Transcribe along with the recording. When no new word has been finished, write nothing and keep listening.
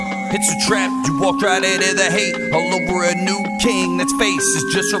It's a trap, you walked right into the hate. All over a new king that's face is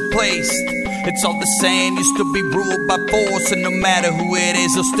just replaced. It's all the same, you still be ruled by force. And no matter who it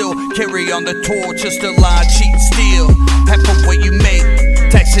is, they'll still carry on the torch. Just a lie, cheat, steal, half of what you make.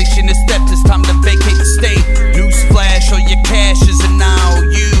 Taxation is theft, it's time to vacate the state. Newsflash, all your cash is an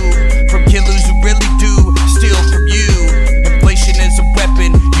IOU. From killers who really do steal from you. Inflation is a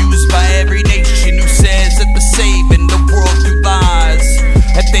weapon used by every nation who says that they're saving the world through lies.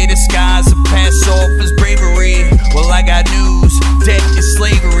 If they disguise and pass off as bravery, well, I got news, debt is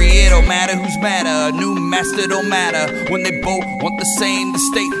slavery. It don't matter who's madder, a new master don't matter. When they both want the same, the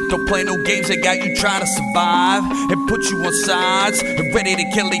state don't play no games. They got you trying to survive and put you on sides and ready to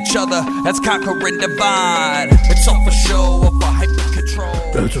kill each other. That's conquer and divide. It's all for show, or for hyper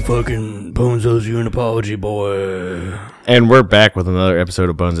control. That's a fucking Bones owes you an apology, boy. And we're back with another episode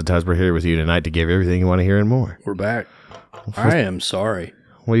of Bones and Tuz. We're here with you tonight to give everything you want to hear and more. We're back. I am sorry.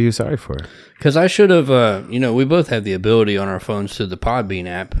 What are you sorry for? Because I should have, we both have the ability on our phones through the Podbean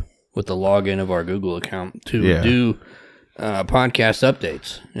app with the login of our Google account to do podcast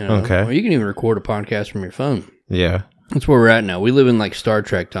updates. You know? Okay. Or you can even record a podcast from your phone. Yeah. That's where we're at now. We live in like Star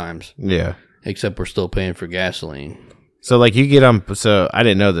Trek times. Yeah. Except we're still paying for gasoline. So, like, you get on, so I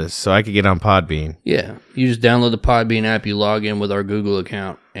didn't know this, so I could get on Podbean. Yeah. You just download the Podbean app, you log in with our Google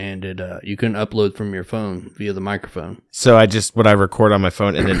account, and you can upload from your phone via the microphone. So would I record on my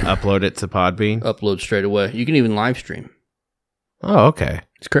phone and then upload it to Podbean? Upload straight away. You can even live stream. Oh, okay.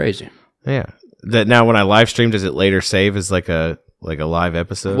 It's crazy. Yeah. That now when I live stream, does it later save as like a live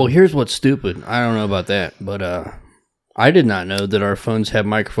episode? Well, here's what's stupid. I don't know about that, but I did not know that our phones have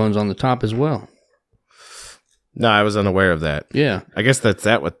microphones on the top as well. No, I was unaware of that. Yeah. I guess that's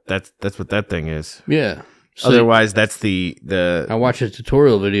what that thing is. Yeah. So otherwise, that's the. I watched a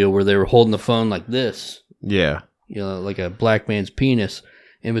tutorial video where they were holding the phone like this. Yeah. You know, like a black man's penis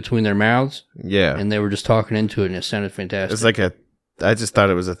in between their mouths. Yeah. And they were just talking into it, and it sounded fantastic. It's like I just thought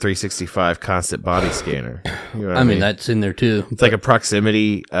it was a 365 constant body scanner. You know what I mean, that's in there too. It's like a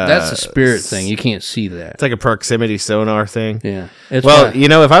proximity. That's a spirit thing. You can't see that. It's like a proximity sonar thing. Yeah. If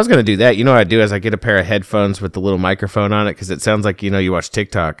I was going to do that, you know what I'd do is I get a pair of headphones with the little microphone on it because it sounds like, you watch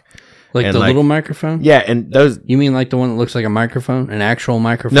TikTok. Like the little microphone? Yeah, and those... You mean like the one that looks like a microphone? An actual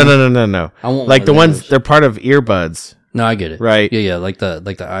microphone? No. I want like the ones, they're part of earbuds. No, I get it. Right? Yeah, like the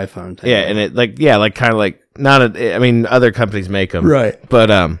iPhone thing. Yeah, and it kind of like, other companies make them. Right.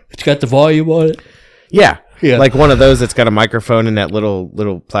 But, it's got the volume on it. Yeah. Like one of those that's got a microphone in that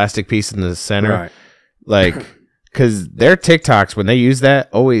little plastic piece in the center. Right. Like, because their TikToks, when they use that,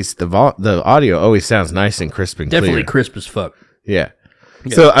 always, the audio always sounds nice and crisp and clear. Definitely crisp as fuck. Yeah.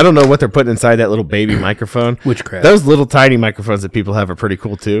 So I don't know what they're putting inside that little baby microphone. Witchcraft. Those little tiny microphones that people have are pretty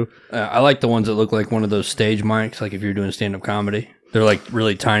cool too. I like the ones that look like one of those stage mics, like if you're doing stand-up comedy. They're like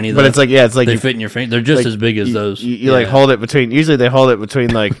really tiny, though. But it's like they fit in your face. They're just as big as those. You like hold it between. Usually they hold it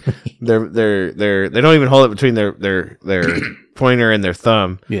between like they don't even hold it between their pointer and their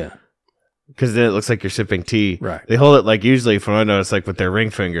thumb. Yeah. Because then it looks like you're sipping tea. Right. They hold it like usually from what I know it's like with their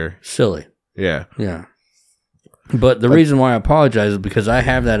ring finger. Silly. Yeah. Yeah. But the reason why I apologize is because I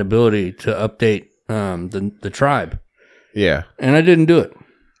have that ability to update the tribe. Yeah. And I didn't do it.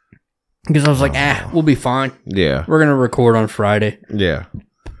 Because I was like, we'll be fine. Yeah. We're going to record on Friday. Yeah.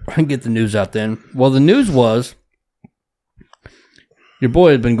 I can get the news out then. Well, the news was your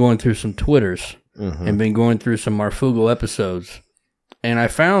boy had been going through some Twitters and been going through some Marfugo episodes. And I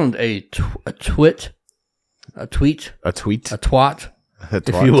found a twat,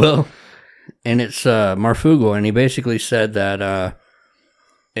 if you will. And it's Marfugo, and he basically said that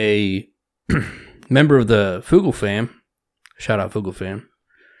a member of the Fugle fam, shout out Fugle fam,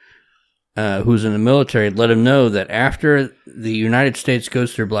 who's in the military, let him know that after the United States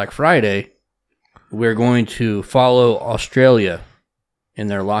goes through Black Friday, we're going to follow Australia in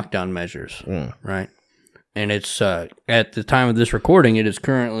their lockdown measures, right? And it's at the time of this recording, it is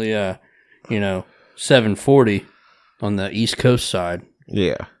currently 7:40 on the East Coast side.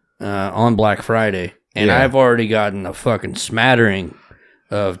 Yeah. On Black Friday, and I've already gotten a fucking smattering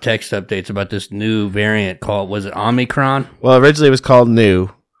of text updates about this new variant called, was it Omicron? Well, originally it was called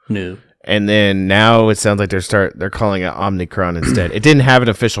New, and then now it sounds like they're calling it Omicron instead. It didn't have an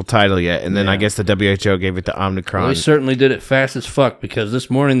official title yet, and then I guess the WHO gave it the Omicron. Well, they certainly did it fast as fuck because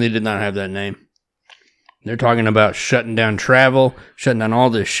this morning they did not have that name. They're talking about shutting down travel, shutting down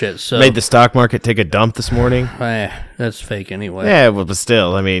all this shit. So made the stock market take a dump this morning. That's fake anyway. Yeah, well, but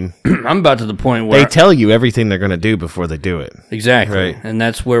still, I mean, I'm about to the point where they tell you everything they're going to do before they do it. Exactly, right. And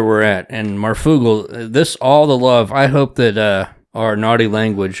that's where we're at. And Marfugal, all the love. I hope that our naughty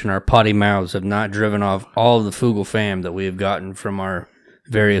language and our potty mouths have not driven off all of the Fugle fam that we have gotten from our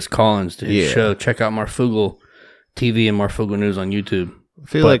various call-ins to his show. Check out Marfugal TV and Marfugal News on YouTube. I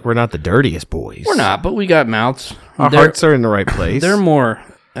feel like we're not the dirtiest boys. We're not, but we got mouths. Our hearts are in the right place. They're more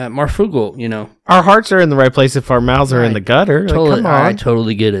Marfugal, you know. Our hearts are in the right place if our mouths are in the gutter. Totally, like, come on. I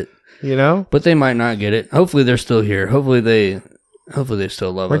totally get it. You know? But they might not get it. Hopefully they're still here. Hopefully they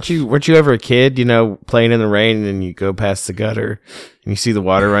still love us. Weren't you ever a kid, you know, playing in the rain and then you go past the gutter and you see the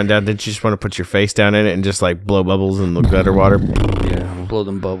water run down? Didn't you just want to put your face down in it and just like blow bubbles in the gutter water? Yeah, blow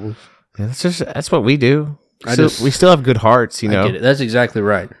them bubbles. Yeah, that's what we do. We still have good hearts, you know. I get it. That's exactly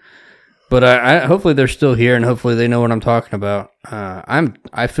right. But I hopefully they're still here, and hopefully they know what I'm talking about.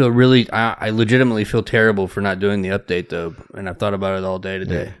 I feel really, I legitimately feel terrible for not doing the update though, and I've thought about it all day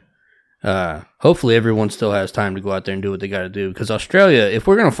today. Yeah. Hopefully everyone still has time to go out there and do what they got to do, because Australia, if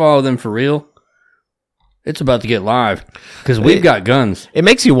we're gonna follow them for real, it's about to get live because we've got guns. It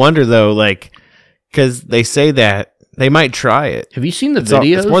makes you wonder though, like, because they say that they might try it. Have you seen the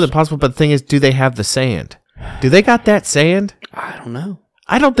videos? It's more than possible, but the thing is, do they have the sand? Do they got that sand? I don't know.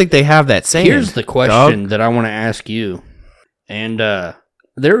 I don't think they have that sand. Here's the question that I want to ask you. And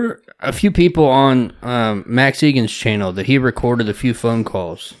there are a few people on Max Egan's channel that he recorded a few phone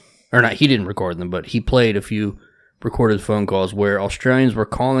calls. Or not, he didn't record them, but he played a few recorded phone calls where Australians were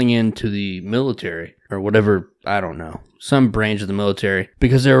calling in to the military or whatever, I don't know, some branch of the military,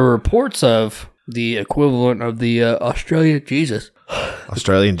 because there were reports of the equivalent of the Australian Jesus.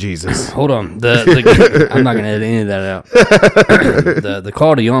 Hold on. I'm not going to edit any of that out. The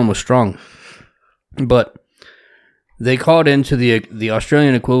call to yawn was strong. But they called into the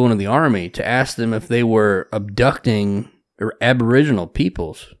Australian equivalent of the army to ask them if they were abducting Aboriginal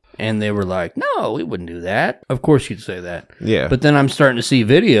peoples. And they were like, no, we wouldn't do that. Of course you'd say that. Yeah. But then I'm starting to see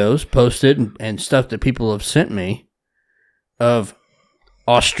videos posted and stuff that people have sent me of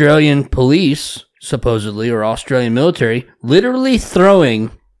Australian police, supposedly, or Australian military, literally throwing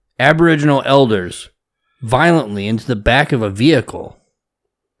Aboriginal elders violently into the back of a vehicle.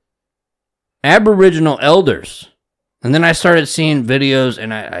 Aboriginal elders. And then I started seeing videos,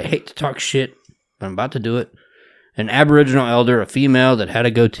 and I hate to talk shit, but I'm about to do it. An Aboriginal elder, a female that had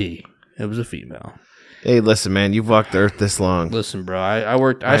a goatee. It was a female. Hey, listen, man, you've walked the earth this long. Listen, bro,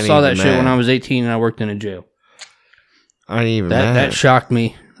 I saw that shit when I was 18 and I worked in a jail. I ain't even mad. That shocked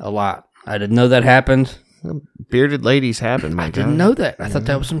me a lot. I didn't know that happened. Bearded ladies happen, I didn't know that. I thought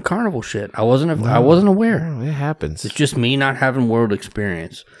that was some carnival shit. I wasn't aware. No, it happens. It's just me not having world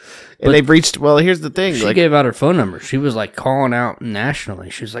experience. And they've reached, well, here's the thing. She gave out her phone number. She was like calling out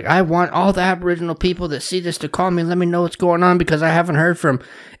nationally. She was like, I want all the Aboriginal people that see this to call me and let me know what's going on because I haven't heard from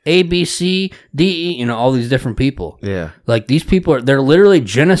A, B, C, D, E, all these different people. Yeah. Like these people, they're literally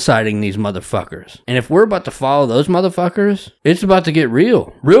genociding these motherfuckers. And if we're about to follow those motherfuckers, it's about to get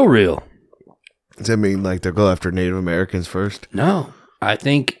real. Real. Does that mean like they'll go after Native Americans first? No. I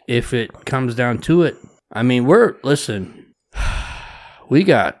think if it comes down to it, I mean, listen, we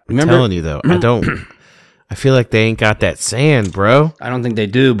got... Remember, I'm telling you, though, I feel like they ain't got that sand, bro. I don't think they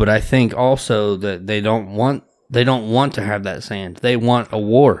do, but I think also that they don't want to have that sand. They want a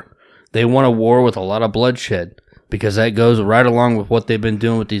war. They want a war with a lot of bloodshed because that goes right along with what they've been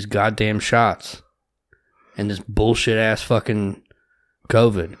doing with these goddamn shots and this bullshit-ass fucking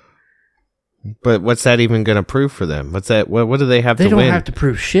COVID. But what's that even going to prove for them? What's that? What do they have to win? They don't have to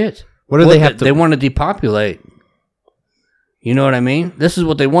prove shit. What do they have to... They want to depopulate. You know what I mean? This is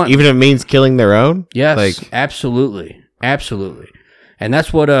what they want. Even if it means killing their own? Yes, absolutely. Absolutely. And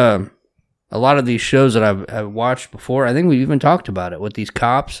that's what a lot of these shows that I've watched before, I think we've even talked about it with these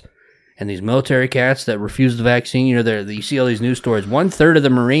cops and these military cats that refuse the vaccine. You see all these news stories. 1/3 of the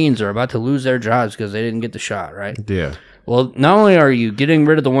Marines are about to lose their jobs because they didn't get the shot, right? Yeah. Well, not only are you getting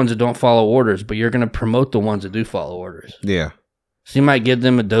rid of the ones that don't follow orders, but you're going to promote the ones that do follow orders. Yeah. So you might give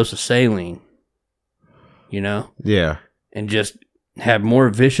them a dose of saline, Yeah. and just have more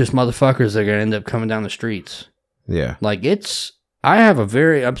vicious motherfuckers that are going to end up coming down the streets. Yeah. Like I have a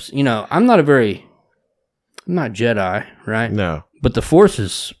very, I'm not Jedi, right? No. But the Force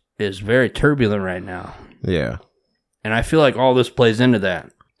is very turbulent right now. Yeah. And I feel like all this plays into that.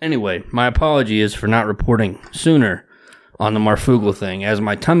 Anyway, my apology is for not reporting sooner on the Marfugal thing. As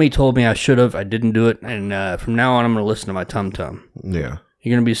my tummy told me I should have, I didn't do it. And from now on, I'm going to listen to my tum-tum. Yeah.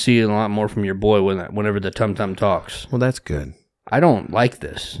 You're going to be seeing a lot more from your boy whenever the tum-tum talks. Well, that's good. I don't like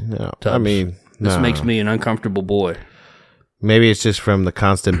this. No. Tubbs. I mean, this makes me an uncomfortable boy. Maybe it's just from the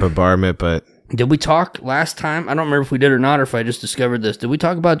constant bombardment, but... Did we talk last time? I don't remember if we did or not, or if I just discovered this. Did we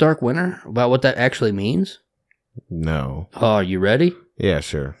talk about Dark Winter? About what that actually means? No. Oh, are you ready? Yeah,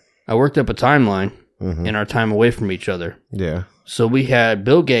 sure. I worked up a timeline in our time away from each other. Yeah. So we had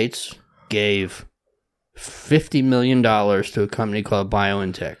Bill Gates gave $50 million to a company called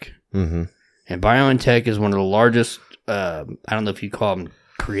BioNTech. Mm-hmm. And BioNTech is one of the largest, I don't know if you call them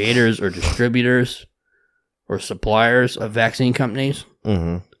creators or distributors or suppliers of vaccine companies.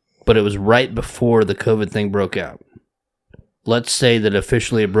 Mm-hmm. But it was right before the COVID thing broke out. Let's say that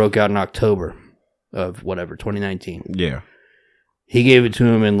officially it broke out in October of whatever, 2019. Yeah. He gave it to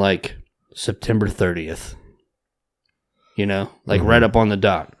him in like September 30th. You know, like right up on the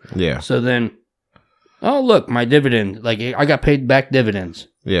dot. Yeah. So then, oh, look, my dividend. Like, I got paid back dividends.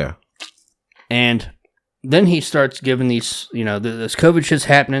 Yeah. And then he starts giving these, you know, this COVID shit's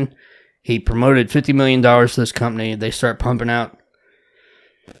happening. He promoted $50 million to this company. They start pumping out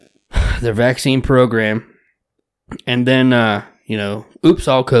their vaccine program. And then, you know, oops,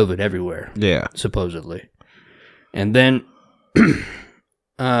 all COVID everywhere. Yeah. Supposedly. And then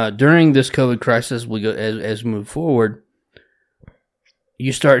during this COVID crisis, we go as we move forward,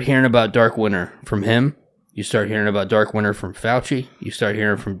 you start hearing about Dark Winter from him. You start hearing about Dark Winter from Fauci. You start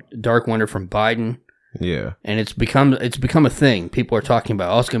hearing from Dark Winter from Biden. Yeah. And it's become a thing. People are talking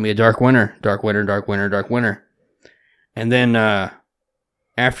about, oh, it's going to be a dark winter, dark winter, dark winter, dark winter. And then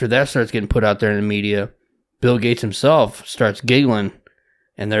after that starts getting put out there in the media, Bill Gates himself starts giggling,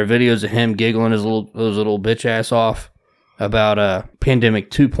 and there are videos of him giggling his little bitch ass off about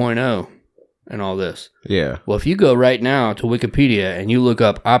Pandemic 2.0 and all this. Yeah. Well, if you go right now to Wikipedia and you look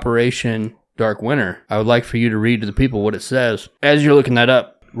up Operation Dark Winter, I would like for you to read to the people what it says. As you're looking that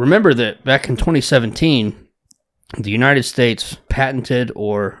up, remember that back in 2017, the United States patented,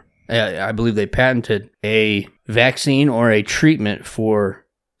 or I believe they patented, a vaccine or a treatment for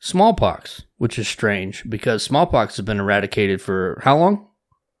smallpox, which is strange because smallpox has been eradicated for how long?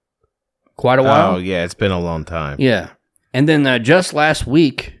 Quite a while. Oh, yeah, it's been a long time. Yeah. And then just last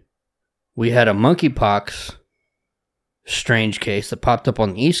week, we had a monkeypox strange case that popped up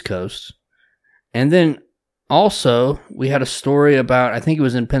on the East Coast. And then also, we had a story about, I think it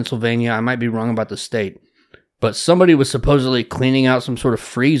was in Pennsylvania, I might be wrong about the state, but somebody was supposedly cleaning out some sort of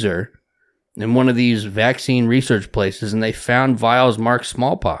freezer in one of these vaccine research places, and they found vials marked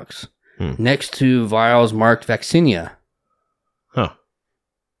smallpox next to vials marked vaccinia. Huh.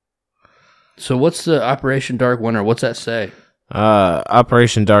 So what's the Operation Dark Winter? What's that say?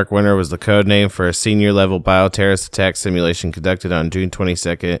 Operation Dark Winter was the code name for a senior-level bioterrorist attack simulation conducted on June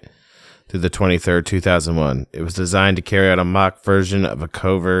 22nd through the 23rd, 2001. It was designed to carry out a mock version of a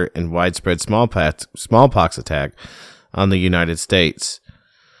covert and widespread smallpox attack on the United States.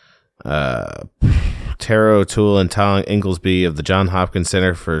 Tara O'Toole and Tom Inglesby of the Johns Hopkins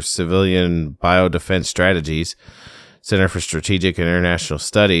Center for Civilian Biodefense Strategies, Center for Strategic and International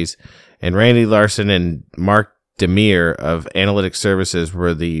Studies, and Randy Larson and Mark Demir of Analytic Services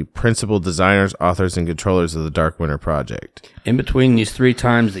were the principal designers, authors, and controllers of the Dark Winter Project. In between these three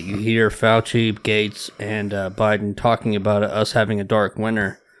times that you hear Fauci, Gates, and Biden talking about us having a dark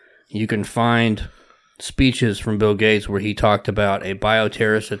winter, you can find speeches from Bill Gates where he talked about a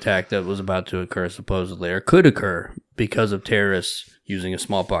bioterrorist attack that was about to occur, supposedly, or could occur because of terrorists using a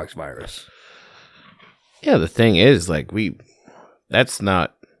smallpox virus. Yeah, the thing is, like, that's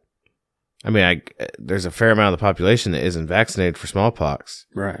not, I mean, there's a fair amount of the population that isn't vaccinated for smallpox.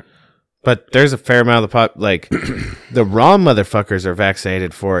 Right. But there's a fair amount of the raw motherfuckers are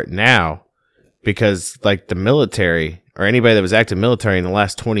vaccinated for it now because, like, the military or anybody that was active military in the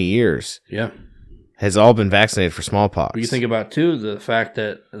last 20 years. Yeah. Has all been vaccinated for smallpox. But you think about, too, the fact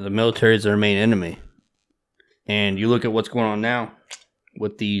that the military is their main enemy. And you look at what's going on now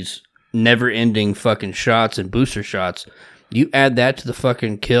with these never-ending fucking shots and booster shots. You add that to the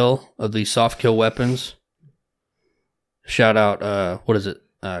fucking kill of these soft kill weapons. Shout out, what is it?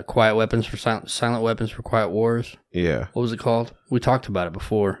 Quiet weapons for silent weapons for quiet wars. Yeah. What was it called? We talked about it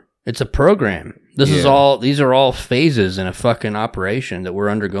before. It's a program. These are all phases in a fucking operation that we're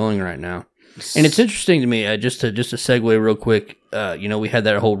undergoing right now. And it's interesting to me, just to segue real quick, we had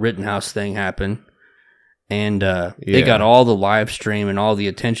that whole Rittenhouse thing happen, and they got all the live stream and all the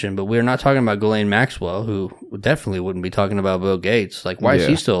attention, but we're not talking about Ghislaine Maxwell, who definitely wouldn't be talking about Bill Gates. Like, why is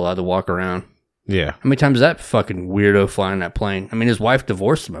he still allowed to walk around? Yeah. How many times is that fucking weirdo flying that plane? I mean, his wife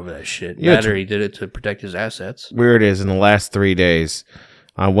divorced him over that shit. Yeah, He did it to protect his assets. Weird is, in the last 3 days,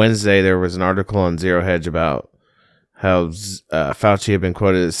 on Wednesday, there was an article on Zero Hedge about how Fauci had been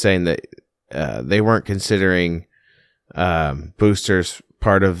quoted as saying that they weren't considering boosters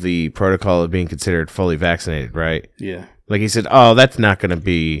part of the protocol of being considered fully vaccinated, right? Yeah. Like he said, oh, that's not going to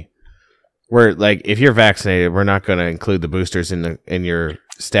be. We're like, if you're vaccinated, we're not going to include the boosters in your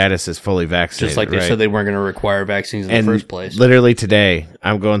status as fully vaccinated. Just like they said they weren't going to require vaccines in the first place. Literally today,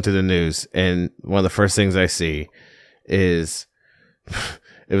 I'm going through the news, and one of the first things I see is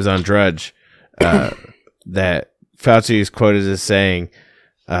it was on Drudge. that Fauci is quoted as saying,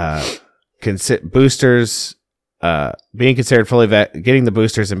 boosters, being considered getting the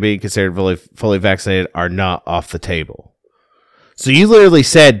boosters and being considered fully vaccinated are not off the table. So you literally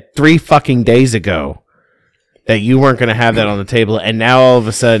said 3 fucking days ago that you weren't going to have that on the table, and now all of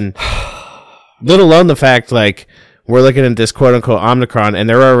a sudden, let alone the fact, like, we're looking at this quote-unquote Omicron, and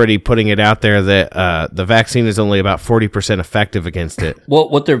they're already putting it out there that the vaccine is only about 40% effective against it. Well,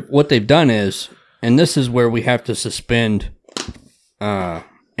 what they've done is, and this is where we have to suspend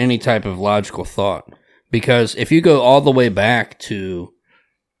any type of logical thought, because if you go all the way back to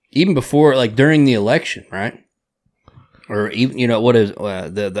even before, like during the election, right, or even what is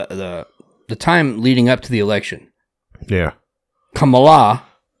the time leading up to the election, yeah, Kamala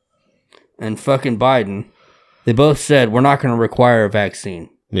and fucking Biden, they both said we're not going to require a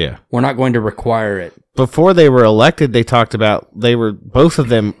vaccine. Yeah, we're not going to require it. Before they were elected, they talked about both of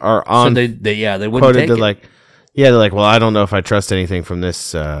them are on. So they wouldn't take it. They're like, well, I don't know if I trust anything from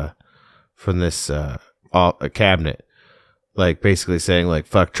this cabinet. Like basically saying like,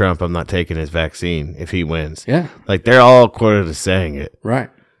 fuck Trump, I'm not taking his vaccine if he wins. Yeah, like they're all quoted as saying it. Right.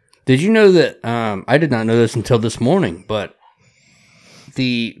 Did you know that? I did not know this until this morning, but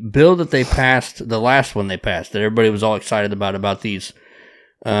the bill that they passed, the last one they passed, that everybody was all excited about these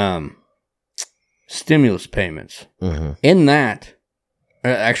stimulus payments. Mm-hmm. In that,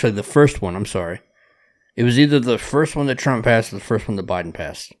 actually the first one, I'm sorry. It was either the first one that Trump passed or the first one that Biden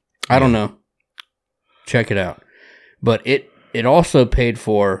passed. I don't know. Check it out. But it also paid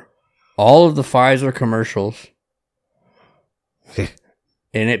for all of the Pfizer commercials.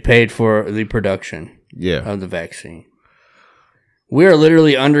 And it paid for the production of the vaccine. We are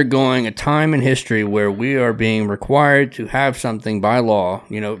literally undergoing a time in history where we are being required to have something by law.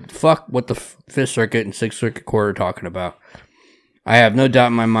 Fuck what the Fifth Circuit and Sixth Circuit Court are talking about. I have no doubt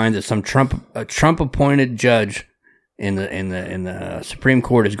in my mind that some Trump-appointed judge in the Supreme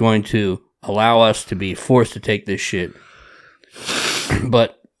Court is going to allow us to be forced to take this shit.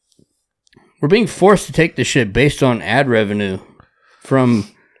 But we're being forced to take this shit based on ad revenue from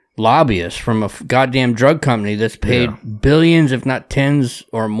lobbyists, from a goddamn drug company that's paid billions, if not tens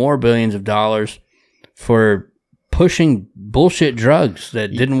or more billions of dollars for pushing bullshit drugs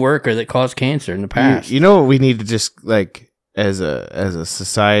that didn't work or that caused cancer in the past. You know what we need to just, like, as a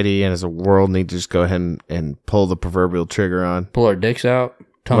society and as a world, need to just go ahead and pull the proverbial trigger on? Pull our dicks out?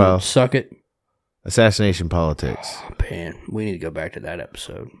 Tell them to suck it? Assassination politics. Oh, man, we need to go back to that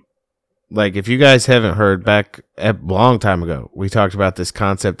episode. Like, if you guys haven't heard, back a long time ago, we talked about this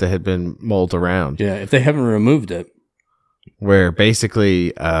concept that had been mulled around. Yeah, if they haven't removed it. Where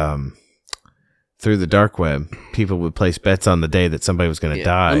basically, through the dark web, people would place bets on the day that somebody was going to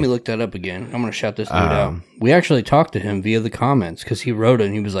die. Let me look that up again. I'm going to shout this dude out. We actually talked to him via the comments because he wrote it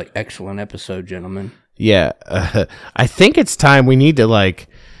and he was like, excellent episode, gentlemen. Yeah. I think it's time we need to, like...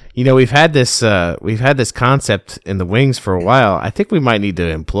 we've had this concept in the wings for a while. I think we might need to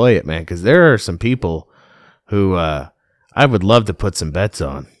employ it, man, because there are some people who I would love to put some bets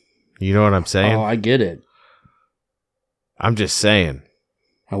on. You know what I'm saying? Oh, I get it. I'm just saying.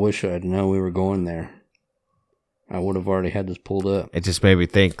 I wish I'd known we were going there. I would have already had this pulled up. It just made me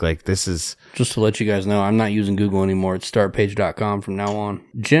think, like, this is... Just to let you guys know, I'm not using Google anymore. It's startpage.com from now on.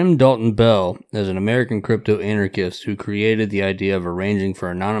 Jim Dalton Bell is an American crypto anarchist who created the idea of arranging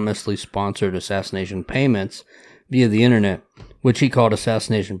for anonymously sponsored assassination payments via the internet, which he called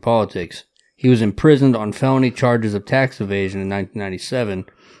assassination politics. He was imprisoned on felony charges of tax evasion in 1997.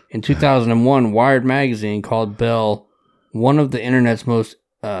 In 2001, Wired magazine called Bell one of the internet's most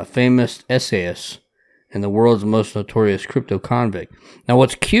famous essayists and the world's most notorious crypto convict. Now,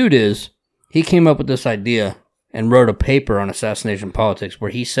 what's cute is he came up with this idea and wrote a paper on assassination politics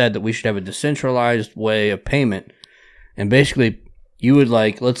where he said that we should have a decentralized way of payment. And basically, you would,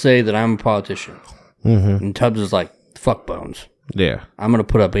 like, let's say that I'm a politician. Mm-hmm. And Tubbs is like, fuck bones. Yeah. I'm going to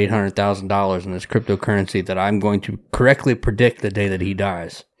put up $800,000 in this cryptocurrency that I'm going to correctly predict the day that he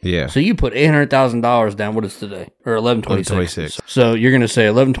dies. Yeah. So you put $800,000 down. What is today? Or 11/26. So you're going to say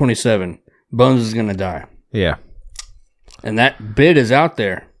 11/27. Bones is going to die. Yeah. And that bid is out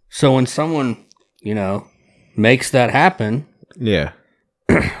there. So when someone, makes that happen, yeah,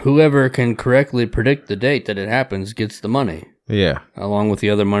 whoever can correctly predict the date that it happens gets the money. Yeah. Along with the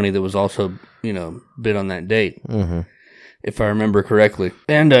other money that was also, bid on that date. Mm-hmm. If I remember correctly.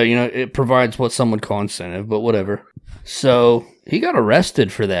 And, it provides what some would call incentive, but whatever. So he got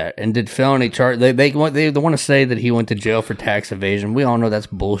arrested for that and did felony charge. They want to say that he went to jail for tax evasion. We all know that's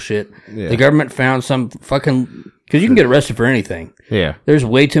bullshit. Yeah. The government found some fucking... Because you can get arrested for anything. Yeah. There's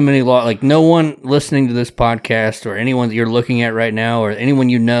way too many laws. Like, no one listening to this podcast or anyone that you're looking at right now or anyone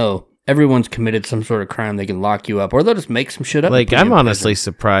everyone's committed some sort of crime. They can lock you up, or they'll just make some shit up. Like, I'm honestly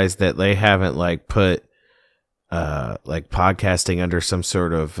surprised that they haven't like put like podcasting under some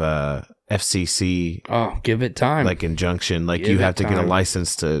sort of FCC. Oh, give it time. Like injunction. Like you have to get a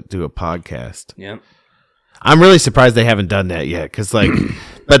license to do a podcast. Yep. I'm really surprised they haven't done that yet. Cause like,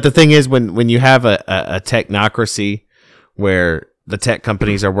 but the thing is when you have a technocracy where the tech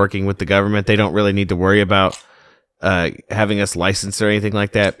companies are working with the government, they don't really need to worry about having us licensed or anything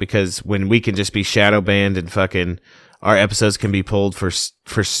like that, because when we can just be shadow banned and fucking our episodes can be pulled for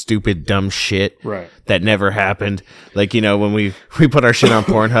stupid dumb shit that never happened. Like, you know, when we put our shit on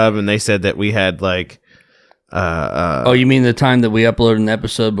Pornhub and they said that we had like oh, you mean the time that we uploaded an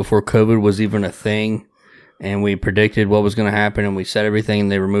episode before COVID was even a thing and we predicted what was going to happen and we said everything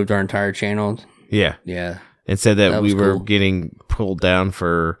and they removed our entire channel? Yeah. And said that we were getting pulled down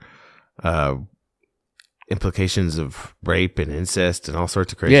for implications of rape and incest and all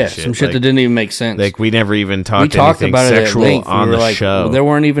sorts of crazy shit. Yeah, some shit that didn't even make sense. Like, we never even talked anything about sexual on the show. Well, there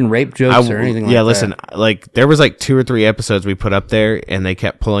weren't even rape jokes or anything like that. Yeah, listen, like, there was like 2 or 3 episodes we put up there, and they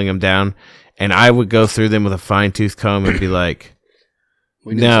kept pulling them down, and I would go through them with a fine-tooth comb and be like,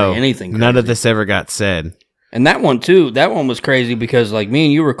 no, anything none of this ever got said. And that one, too, that one was crazy because, like, me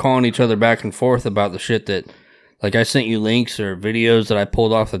and you were calling each other back and forth about the shit that, like, I sent you links or videos that I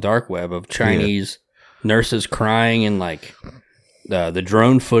pulled off the dark web of Chinese nurses crying and, like, the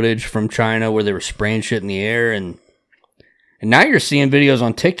drone footage from China where they were spraying shit in the air. And now you're seeing videos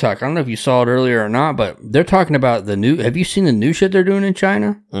on TikTok. I don't know if you saw it earlier or not, but they're talking about the new... Have you seen the new shit they're doing in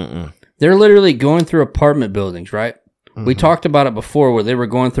China? Mm-mm. They're literally going through apartment buildings, right? Mm-hmm. We talked about it before where they were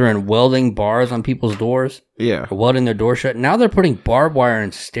going through and welding bars on people's doors. Yeah. Or welding their door shut. Now they're putting barbed wire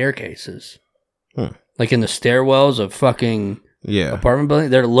in staircases. Like in the stairwells of fucking apartment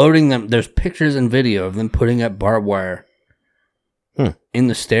buildings. They're loading them. There's pictures and video of them putting up barbed wire in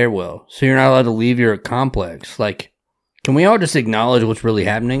the stairwell. So you're not allowed to leave your complex. Like, can we all just acknowledge what's really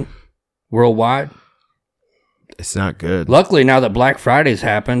happening worldwide? It's not good. Luckily, now that Black Friday's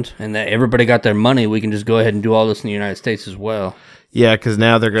happened and that everybody got their money, we can just go ahead and do all this in the United States as well. Yeah, because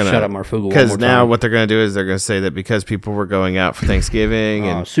now they're going to... Shut up, Marfugal. Because now what they're going to do is they're going to say that because people were going out for Thanksgiving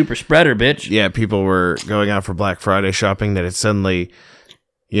and... super spreader, bitch. Yeah, people were going out for Black Friday shopping, that it's suddenly,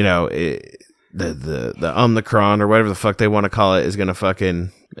 you know, the Omicron or whatever the fuck they want to call it is going to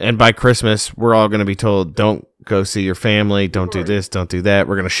fucking... And by Christmas, we're all going to be told, don't go see your family, don't do this, don't do that.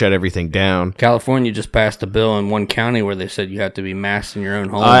 We're going to shut everything down. California just passed a bill in one county where they said you have to be masked in your own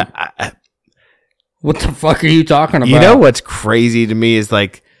home. What the fuck are you talking about? You know what's crazy to me is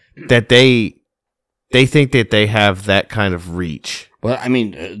like that they think that they have that kind of reach. Well, I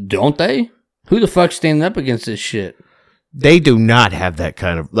mean, don't they? Who the fuck's standing up against this shit? They do not have that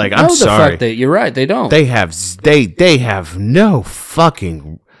kind of like. I'm sorry. You're right. They don't. They have no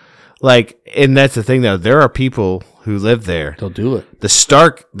fucking like. And that's the thing, though. There are people who live there. They'll do it. The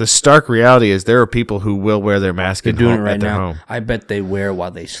stark reality is there are people who will wear their mask. They're doing it right now. I bet they wear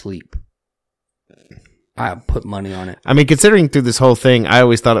while they sleep. I put money on it. I mean, considering through this whole thing, I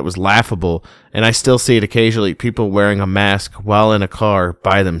always thought it was laughable, and I still see it occasionally. People wearing a mask while in a car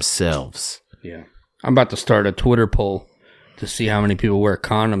by themselves. Yeah, I'm about to start a Twitter poll to see how many people wear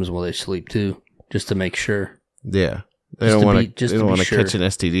condoms while they sleep too, just to make sure. Yeah, they don't want to. They don't want to catch an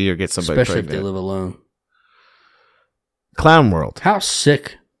STD or get somebody pregnant. Especially if they live alone. Clown World. How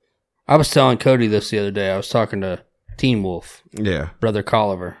sick! I was telling Cody this the other day. I was talking to Teen Wolf. Yeah, Brother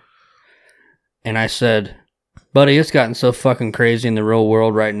Colliver. And I said, buddy, it's gotten so fucking crazy in the real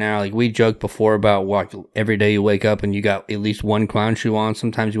world right now. Like, we joked before about what every day you wake up and you got at least one clown shoe on.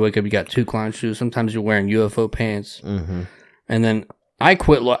 Sometimes you wake up, you got 2 clown shoes. Sometimes you're wearing UFO pants. Mm-hmm. And then I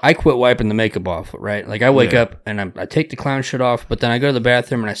quit wiping the makeup off, right? Like, I wake up and I take the clown shit off, but then I go to the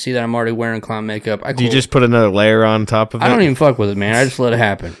bathroom and I see that I'm already wearing clown makeup. Do you just put another layer on top of it? I don't even fuck with it, man. I just let it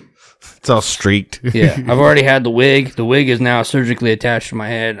happen. It's all streaked. Yeah, I've already had the wig. The wig is now surgically attached to my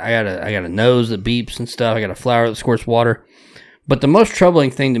head. I got a nose that beeps and stuff. I got a flower that squirts water. But the most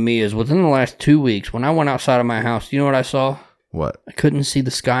troubling thing to me is within the last 2 weeks, when I went outside of my house, you know what I saw? What? I couldn't see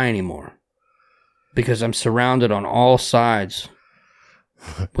the sky anymore because I'm surrounded on all sides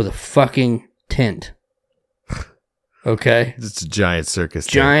with a fucking tent. Okay? It's a giant circus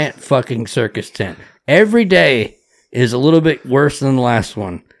tent. Giant fucking circus tent. Every day is a little bit worse than the last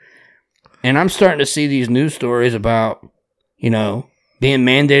one. And I'm starting to see these news stories about, you know, being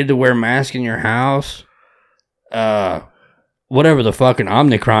mandated to wear a mask in your house. Whatever the fucking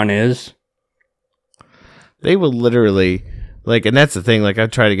Omicron is. They will literally, like, and that's the thing, like, I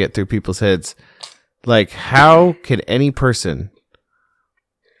try to get through people's heads. Like, how can any person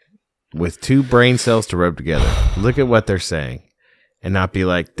with 2 brain cells to rub together, look at what they're saying, and not be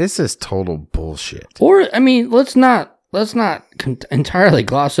like, this is total bullshit. Or, I mean, let's not entirely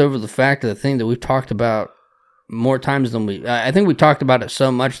gloss over the fact of the thing that we've talked about more times than I think we talked about it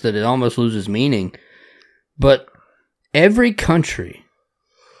so much that it almost loses meaning. But every country,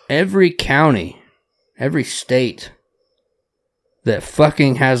 every county, every state that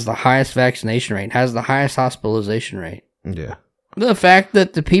fucking has the highest vaccination rate, has the highest hospitalization rate. Yeah. The fact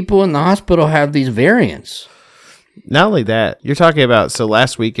that the people in the hospital have these variants. Not only that, you're talking about, so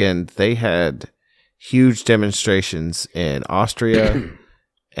last weekend they had huge demonstrations in Austria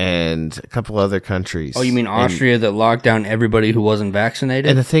and a couple other countries. Oh, you mean Austria that locked down everybody who wasn't vaccinated?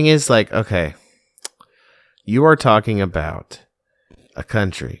 And the thing is, like, okay, you are talking about a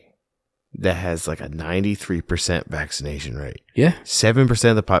country that has like a 93% vaccination rate. Yeah. 7%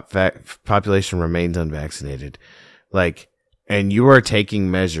 of the population remains unvaccinated. Like, and you are taking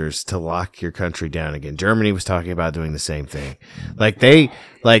measures to lock your country down again. Germany was talking about doing the same thing. Like,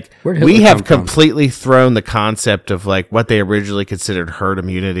 we have completely thrown the concept of like what they originally considered herd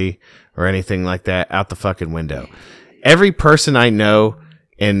immunity or anything like that out the fucking window. Every person I know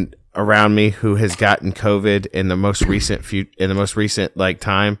and around me who has gotten COVID in the most recent like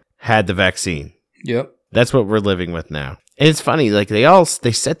time had the vaccine. Yep. That's what we're living with now. And it's funny, like they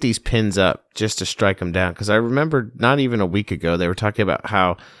set these pins up just to strike them down. Because I remember not even a week ago, they were talking about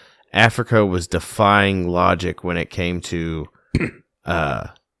how Africa was defying logic when it came to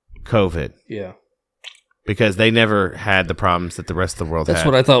COVID. Yeah. Because they never had the problems that the rest of the world had. That's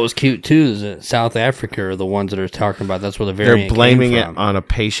what I thought was cute too, is that South Africa are the ones that are talking about that's where the variant They're blaming came from. it on a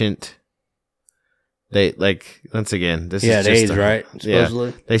patient. They, like, once again, this is just AIDS, right?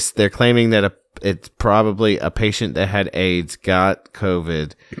 Supposedly. Yeah, they're claiming that it's probably a patient that had AIDS got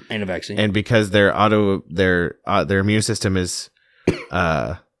COVID and a vaccine, and because their immune system is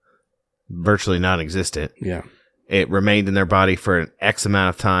virtually non-existent. Yeah, it remained in their body for an X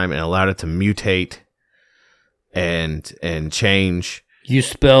amount of time and allowed it to mutate and change. You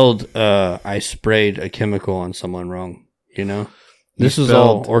spelled I sprayed a chemical on someone wrong. You know. This is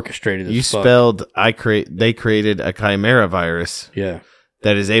all orchestrated. You spelled they created a chimera virus. Yeah.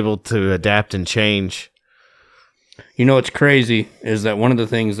 That is able to adapt and change. You know what's crazy is that one of the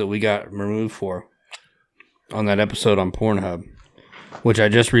things that we got removed for on that episode on Pornhub, which I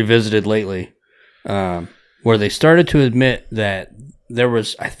just revisited lately, where they started to admit that there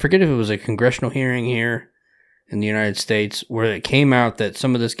was, I forget if it was a congressional hearing here in the United States, where it came out that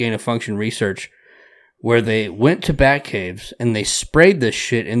some of this gain-of-function research where they went to bat caves and they sprayed this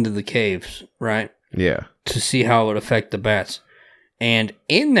shit into the caves, right? Yeah. To see how it would affect the bats. And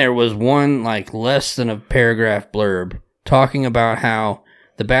in there was one, like, less than a paragraph blurb talking about how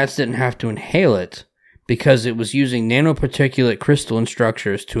the bats didn't have to inhale it because it was using nanoparticulate crystalline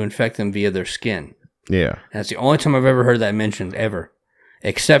structures to infect them via their skin. Yeah. And that's the only time I've ever heard that mentioned, ever.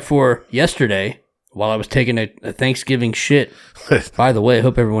 Except for yesterday, while I was taking a Thanksgiving shit. By the way, I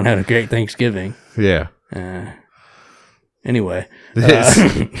hope everyone had a great Thanksgiving. Yeah. Anyway,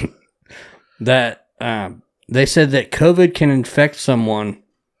 that they said that COVID can infect someone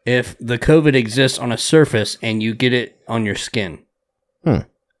if the COVID exists on a surface and you get it on your skin.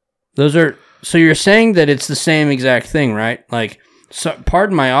 Those are, so you're saying that it's the same exact thing, right? Like, so,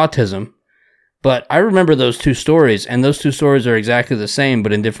 pardon my autism, but I remember those two stories, and those two stories are exactly the same,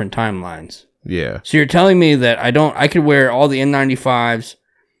 but in different timelines. Yeah. So you're telling me that I could wear all the N95s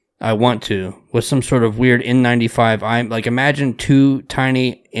I want to with some sort of weird N95. I'm like, imagine two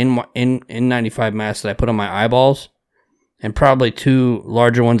tiny N95 masks that I put on my eyeballs, and probably two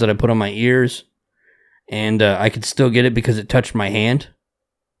larger ones that I put on my ears, and I could still get it because it touched my hand.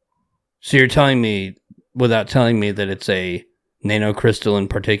 So you're telling me, without telling me, that it's a nanocrystalline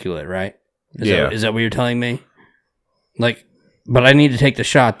particulate, right? Is that what you're telling me? Like, but I need to take the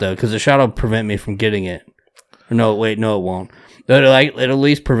shot, though, because the shot will prevent me from getting it. No, wait, no, it won't. It'll at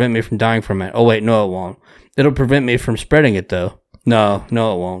least prevent me from dying from it. Oh, wait, no, it won't. It'll prevent me from spreading it, though. No, it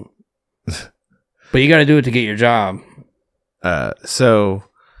won't. But you got to do it to get your job. So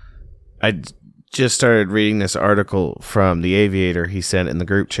I just started reading this article from The Aviator he sent in the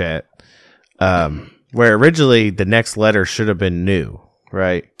group chat, where originally the next letter should have been new,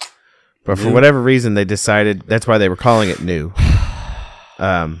 right? But for whatever reason, they decided, that's why they were calling it new.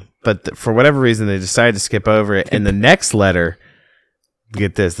 But for whatever reason, they decided to skip over it. And the next letter,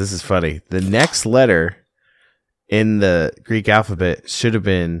 get this is funny. The next letter in the Greek alphabet should have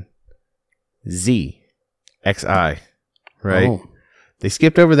been Z, XI, right? Oh. They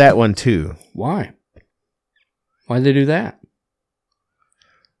skipped over that one too. Why? Why'd they do that?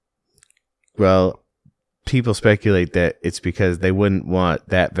 Well, people speculate that it's because they wouldn't want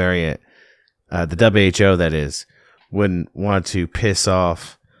that variant, the WHO that is, wouldn't want to piss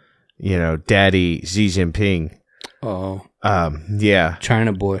off, Daddy Xi Jinping. Oh. Yeah.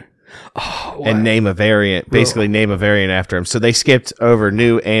 China boy. Oh, and name a variant, basically name a variant after him. So they skipped over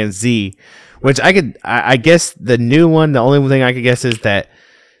new and Z, which I guess the new one, the only thing I could guess is that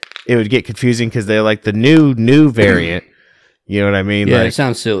it would get confusing because they're like the new variant. You know what I mean? Yeah, like, it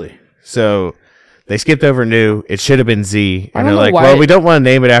sounds silly. So they skipped over new. It should have been Z. And they're like, why well, we don't want to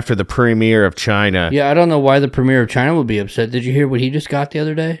name it after the premier of China. Yeah, I don't know why the premier of China would be upset. Did you hear what he just got the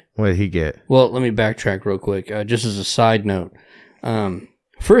other day? What did he get? Well, let me backtrack real quick, just as a side note.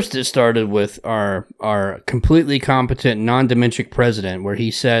 First, it started with our completely competent, non-dementia president, where he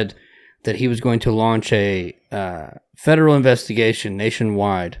said that he was going to launch a federal investigation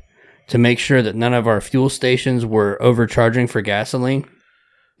nationwide to make sure that none of our fuel stations were overcharging for gasoline.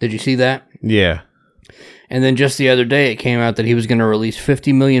 Did you see that? Yeah. And then just the other day, it came out that he was going to release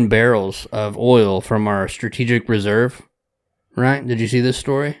 50 million barrels of oil from our strategic reserve. Right? Did you see this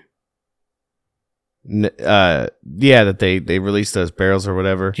story? Yeah, that they released those barrels or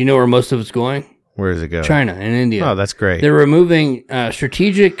whatever. Do you know where most of it's going? Where is it going? China and India. Oh, that's great. They're removing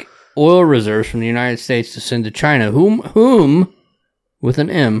strategic oil reserves from the United States to send to China, whom, with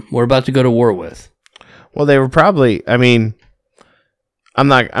an M, we're about to go to war with. Well, they were probably, I'm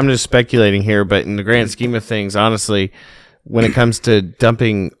just speculating here, but in the grand scheme of things, honestly, when it comes to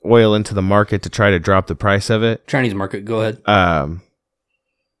dumping oil into the market to try to drop the price of it. Chinese market, go ahead.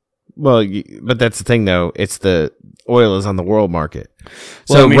 Well, but that's the thing, though. It's the oil is on the world market,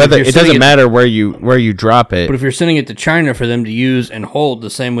 well, so whether it doesn't matter where you drop it. But if you're sending it to China for them to use and hold the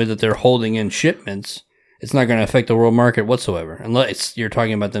same way that they're holding in shipments, it's not going to affect the world market whatsoever, unless you're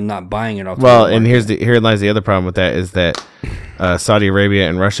talking about them not buying it off. The world and market. here lies the other problem with that is that Saudi Arabia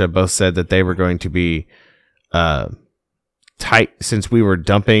and Russia both said that they were going to be tight since we were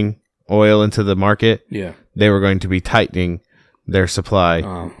dumping oil into the market. Yeah, they were going to be tightening their supply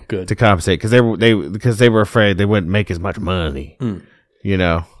to compensate because they were afraid they wouldn't make as much money. Mm.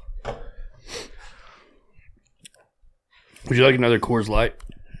 Would you like another Coors Light?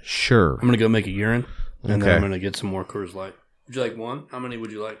 Sure. I'm gonna go make a urine, and Okay. then I'm gonna get some more Coors Light. Would you like one? How many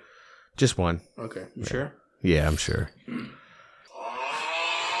would you like? Just one. Okay, you sure? Yeah, I'm sure.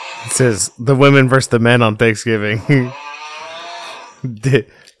 It says the women versus the men on Thanksgiving.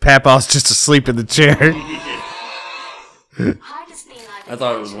 Papaw's just asleep in the chair. I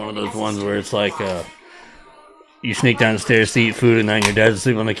thought it was one of those ones where it's like you sneak down the stairs to eat food and then your dad's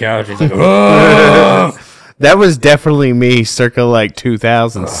asleep on the couch. He's like, oh! That was definitely me circa like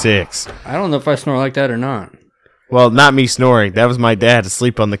 2006. I don't know if I snore like that or not. Well, not me snoring. That was my dad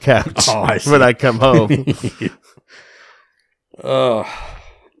asleep on the couch when I come home. Oh.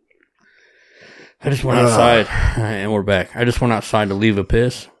 I just went outside, and we're back. I just went outside to leave a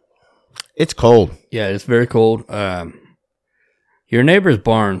piss. It's cold. Yeah, it's very cold. Your neighbor's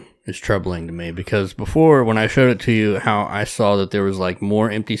barn is troubling to me because before, when I showed it to you, how I saw that there was like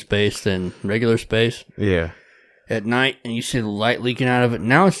more empty space than regular space. Yeah. At night, and you see the light leaking out of it.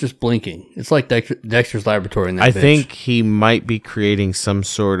 Now it's just blinking. It's like Dexter's Laboratory in that I bitch. think he might be creating some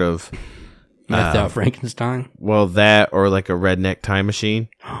sort of Methed out Frankenstein. Well, that or like a redneck time machine.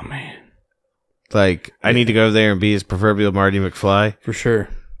 Oh man! Like I need to go there and be his proverbial Marty McFly For sure.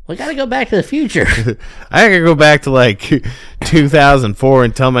 We got to go back to the future. I gotta go back to like 2004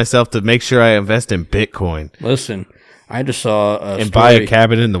 and tell myself to make sure I invest in Bitcoin. Listen, I just saw and buy a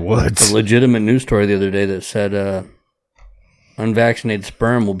cabin in the woods. A legitimate news story the other day that said unvaccinated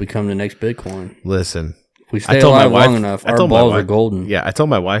sperm will become the next Bitcoin. Listen, if we stay alive long enough, our balls are golden. Yeah, I told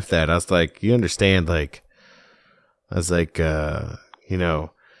my wife that. I was like, you understand, like, I was like, if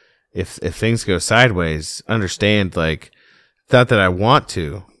things go sideways, understand, like, not that I want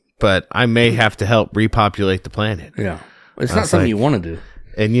to, but I may have to help repopulate the planet. Yeah. It's not something you want to do.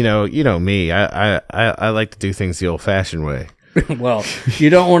 And you know me, I like to do things the old fashioned way. Well,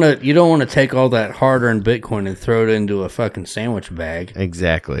 you don't want to take all that hard-earned Bitcoin and throw it into a fucking sandwich bag.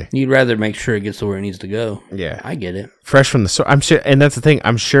 Exactly. You'd rather make sure it gets to where it needs to go. Yeah. I get it. Fresh from the source. I'm sure, and that's the thing.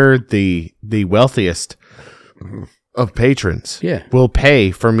 I'm sure the wealthiest of patrons will pay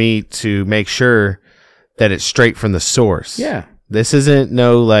for me to make sure that it's straight from the source. Yeah. This isn't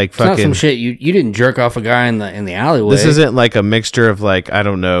no like fucking. It's not some shit. You didn't jerk off a guy in the alleyway. This isn't like a mixture of like, I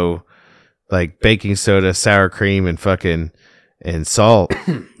don't know, like baking soda, sour cream, and fucking and salt,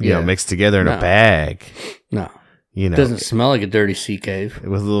 you know, mixed together in a bag. No. You know, it doesn't smell like a dirty sea cave.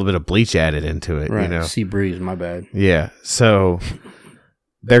 With a little bit of bleach added into it. Right. You know, sea breeze. My bad. Yeah. So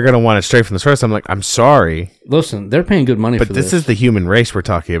they're gonna want it straight from the source. I'm like, I'm sorry. Listen, they're paying good money for this. But this is the human race we're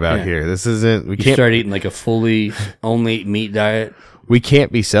talking about here. This isn't. We can't start eating like a fully only meat diet. We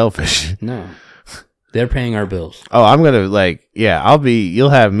can't be selfish. No. They're paying our bills. Oh, I'm gonna you'll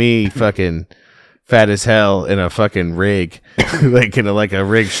have me fucking fat as hell in a fucking rig, like in a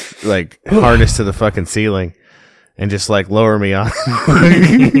rig like harness to the fucking ceiling, and just like lower me on.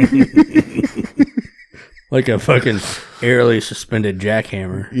 Like a fucking airily suspended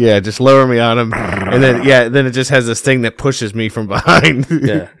jackhammer. Yeah, just lower me on him, and then it just has this thing that pushes me from behind.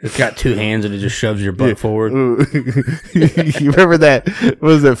 Yeah, it's got two hands and it just shoves your butt forward. You remember that? What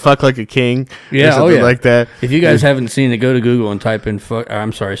was it? Fuck like a king? Yeah, or something like that. If you guys haven't seen it, go to Google and type in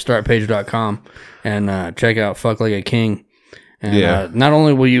startpage.com and check out "Fuck Like a King." And not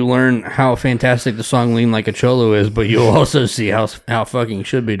only will you learn how fantastic the song "Lean Like a Cholo" is, but you'll also see how fucking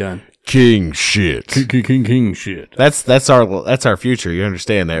should be done. King shit. King shit. That's our future. You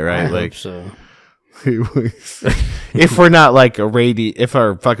understand that, right? I hope so. If we're not like if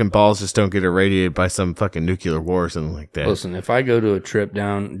our fucking balls just don't get irradiated by some fucking nuclear war or something like that. Listen, if I go to a trip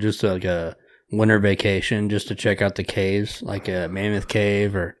down, just like a winter vacation, just to check out the caves, like a Mammoth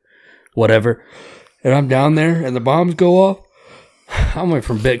Cave or whatever, and I'm down there and the bombs go off, I went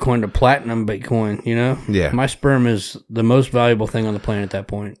from Bitcoin to platinum Bitcoin, you know? Yeah. My sperm is the most valuable thing on the planet at that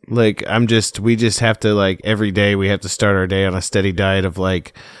point. Like, we just have to, like, every day we have to start our day on a steady diet of,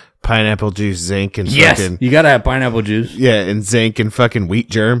 like, pineapple juice, zinc, and fucking... You gotta have pineapple juice. Yeah, and zinc and fucking wheat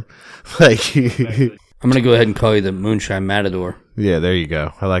germ. Like... I'm gonna go ahead and call you the Moonshine Matador. Yeah, there you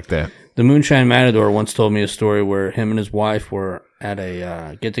go. I like that. The Moonshine Matador once told me a story where him and his wife were at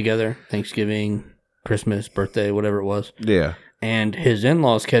a get-together, Thanksgiving, Christmas, birthday, whatever it was. Yeah. And his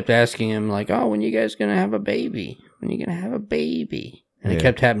in-laws kept asking him, like, oh, when you guys going to have a baby? When you going to have a baby? And it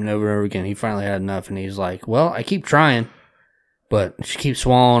kept happening over and over again. He finally had enough, and he's like, well, I keep trying, but she keeps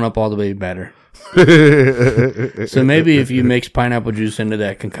swallowing up all the baby batter. So maybe if you mix pineapple juice into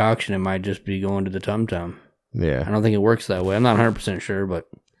that concoction, it might just be going to the tum-tum. Yeah. I don't think it works that way. I'm not 100% sure, but...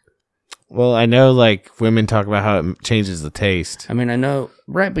 Well, I know, like, women talk about how it changes the taste. I mean, I know,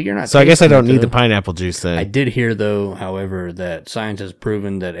 right, but you're not... So I guess I don't need the pineapple juice then. I did hear, though, however, that science has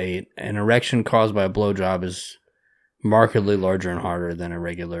proven that an erection caused by a blowjob is markedly larger and harder than a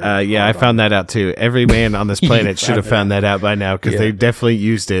regular... I found that out, too. Every man on this planet should have found that out by now, because they definitely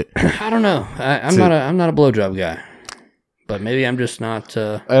used it. I don't know. I'm not a blowjob guy. But maybe I'm just not...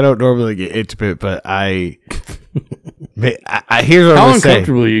 I don't normally get intimate, but I here's what I'm going to say. How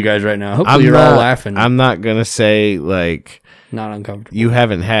uncomfortable are you guys right now? Hopefully you're all laughing. I'm not going to say, like... Not uncomfortable. You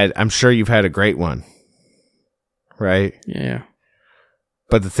haven't had... I'm sure you've had a great one. Right? Yeah.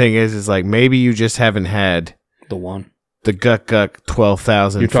 But the thing is like, maybe you just haven't had... The one. The Guck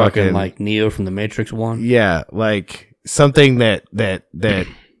 12,000. You're talking like Neo from the Matrix one? Yeah, like something that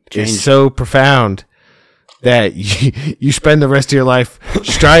is so profound that you spend the rest of your life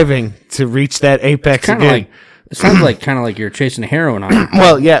striving to reach that apex again. It sounds like kind of like you're chasing a heroin on.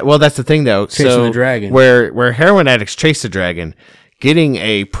 Well, that's the thing though. Chasing the dragon. Where heroin addicts chase the dragon, getting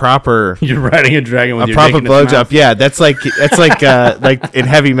a proper you're riding a dragon with a proper blowjob. Yeah, that's like like in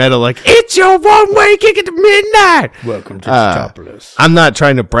heavy metal, like it's your one way kick to midnight. Welcome to Metropolis. I'm not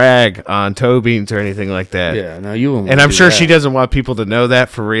trying to brag on toe beans or anything like that. Yeah, no, you wouldn't. And I'm sure she doesn't want people to know that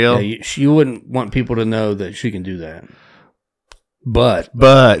for real. Yeah, she wouldn't want people to know that she can do that. But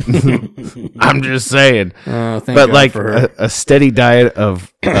I'm just saying. Thank but God like for her. a steady diet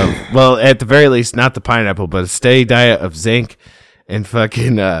of well, at the very least, not the pineapple, but a steady diet of zinc and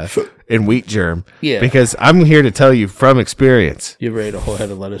fucking and wheat germ. Yeah. Because I'm here to tell you from experience. You ever ate a whole head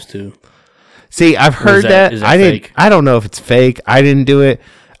of lettuce too? See, I've heard that. Is that fake? I don't know if it's fake. I didn't do it.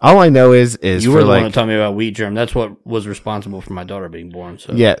 All I know is you were the one to tell me about wheat germ. That's what was responsible for my daughter being born.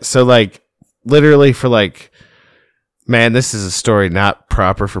 So yeah. So like literally for like. Man, this is a story not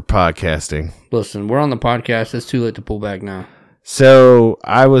proper for podcasting. Listen, we're on the podcast. It's too late to pull back now. So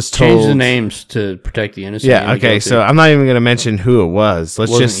I was told... Change the names to protect the innocent. Yeah, okay, so I'm not even going to mention who it was.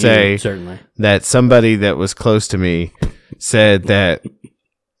 Let's just say that somebody that was close to me said that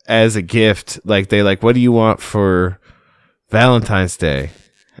as a gift, like they like, what do you want for Valentine's Day?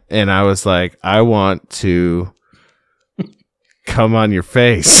 And I was like, I want to... come on your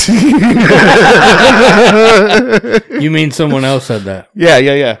face. You mean someone else said that?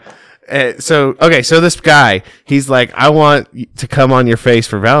 Yeah. So this guy, he's like, I want to come on your face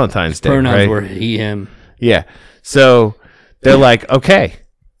for Valentine's Day. Pronouns were he, him. Yeah. So they're like, okay,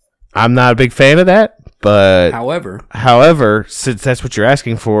 I'm not a big fan of that, but however, since that's what you're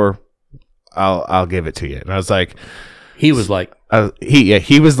asking for, I'll give it to you. And I was like, he was like,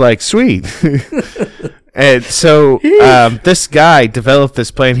 sweet. And so this guy developed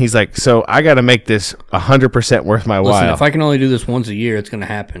this plan. He's like, so I got to make this 100% worth my while. If I can only do this once a year, it's going to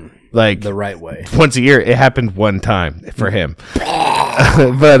happen like the right way. Once a year, it happened one time for him.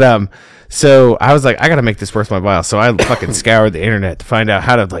 But So I was like, I gotta make this worth my while. So I fucking scoured the internet to find out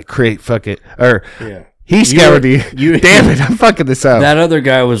how to like create fucking He scoured you. Damn it, I'm fucking this up. That other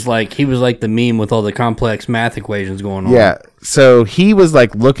guy was like the meme with all the complex math equations going on. Yeah. So he was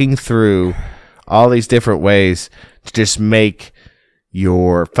like looking through all these different ways to just make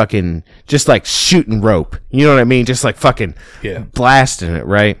your fucking just like shooting rope. You know what I mean? Just like fucking blasting it,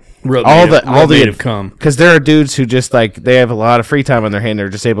 right? Rope made of cum. Because there are dudes who just like they have a lot of free time on their hand. They're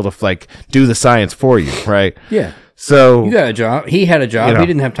just able to like do the science for you, right? Yeah. So you got a job. He had a job. He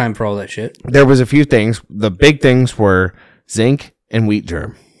didn't have time for all that shit. There was a few things. The big things were zinc and wheat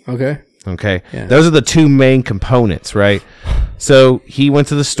germ. Okay. Yeah. Those are the two main components, right? So he went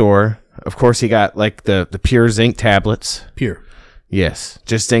to the store. Of course, he got like the pure zinc tablets. Pure. Yes,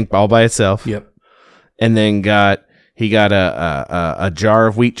 just zinc all by itself. Yep. And then he got a jar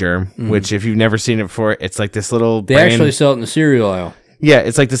of wheat germ, which if you've never seen it before, it's like this little. They actually sell it in the cereal aisle. Yeah,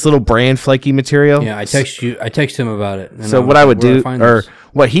 it's like this little bran flaky material. Yeah, I text him about it. So what I would do, or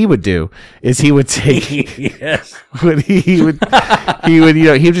what he would do, is he would take. Yes. he would he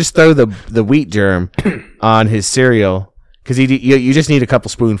would just throw the wheat germ on his cereal because you just need a couple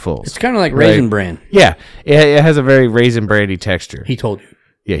spoonfuls. It's kind of like Raisin Bran. Yeah, it has a very Raisin Brandy texture. He told you.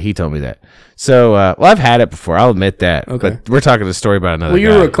 Yeah, he told me that. So, well, I've had it before. I'll admit that. Okay. But we're talking a story about another guy.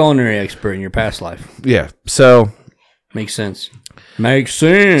 Well, you were a culinary expert in your past life. Yeah. So. Makes sense. Makes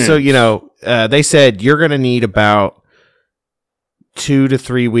sense. So, they said you're going to need about 2 to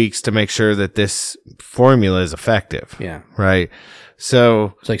 3 weeks to make sure that this formula is effective. Yeah. Right?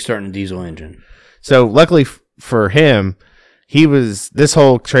 So. It's like starting a diesel engine. So, luckily for him, this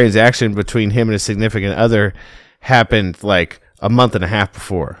whole transaction between him and his significant other happened like a month and a half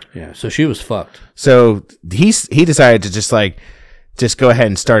before. Yeah, so she was fucked. So he decided to just go ahead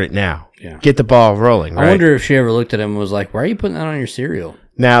and start it now. Yeah. Get the ball rolling, right? I wonder if she ever looked at him and was like, why are you putting that on your cereal?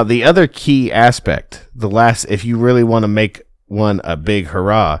 Now, the other key aspect, if you really want to make one a big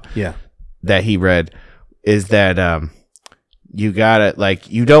hurrah, that he read, is that you gotta, like,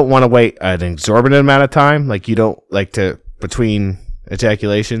 you don't want to wait an exorbitant amount of time, like you don't like to, between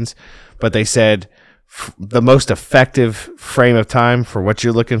ejaculations, but they said the most effective frame of time for what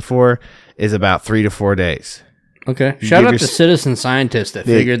you're looking for is about 3 to 4 days. Okay. Shout out to citizen scientists that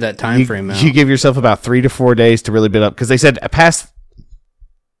figured that time frame out. You give yourself about 3 to 4 days to really build up, because they said past.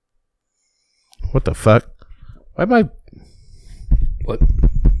 What the fuck? Why am I? What?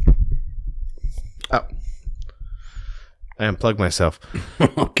 Oh, I unplugged myself.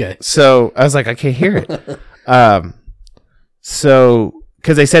 Okay. So I was like, I can't hear it. So.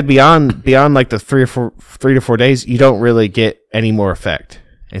 Because they said beyond like the 3 to 4 days, you don't really get any more effect.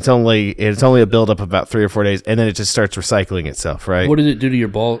 It's only a buildup of about 3 or 4 days, and then it just starts recycling itself, right? What did it do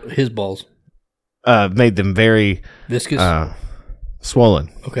to his balls? Made them very viscous,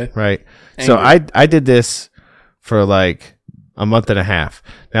 swollen. Okay, right. Angry. So I did this for like a month and a half.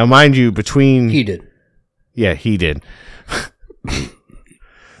 Now, mind you, he did. Yeah, he did.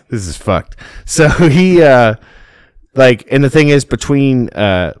 This is fucked. So he. Like, and the thing is, between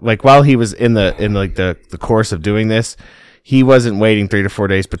like while he was in the course of doing this, he wasn't waiting 3 to 4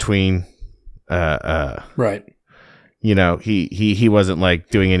 days between right. He wasn't like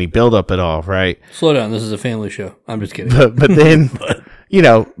doing any buildup at all, right? Slow down, this is a family show. I'm just kidding. But then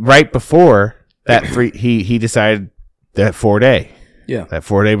right before that he decided that 4 day. Yeah. That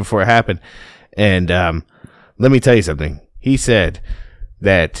 4 day before it happened. And let me tell you something. He said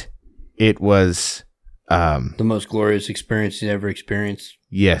that it was the most glorious experience he's ever experienced.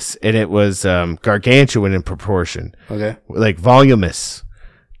 Yes, and it was gargantuan in proportion. Okay, like voluminous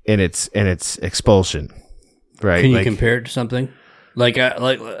in its expulsion. Right? Can you compare it to something? Like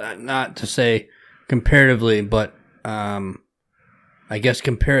not to say comparatively, but I guess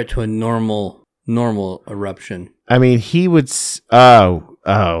compare it to a normal eruption. I mean, he would. No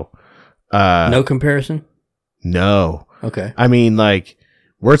comparison. No. Okay. I mean, like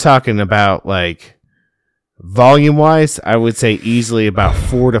we're talking about like. Volume wise, I would say easily about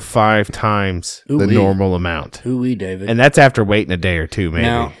 4 to 5 times the normal amount. Ooh-wee, David. And that's after waiting a day or two, maybe.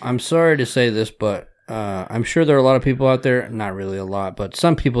 Now, I'm sorry to say this, but I'm sure there are a lot of people out there, not really a lot, but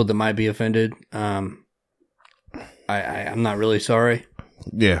some people that might be offended. I'm not really sorry.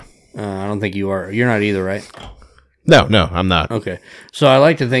 Yeah. I don't think you are. You're not either, right? No, I'm not. Okay. So I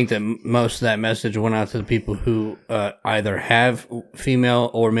like to think that most of that message went out to the people who either have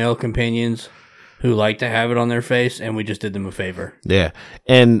female or male companions who like to have it on their face, and we just did them a favor. Yeah.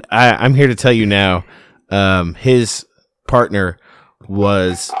 And I'm here to tell you now, his partner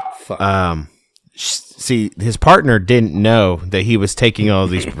was, his partner didn't know that he was taking all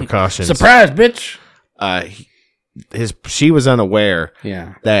these precautions. Surprise, bitch! she was unaware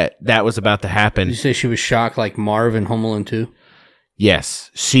Yeah. that was about to happen. Did you say she was shocked like Marv in Home Alone 2? Yes.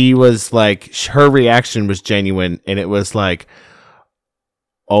 She was like, her reaction was genuine, and it was like,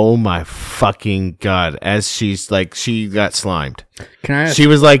 oh my fucking God. As she's like, she got slimed. Can I ask? She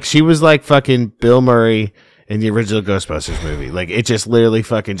was like fucking Bill Murray in the original Ghostbusters movie. Like, it just literally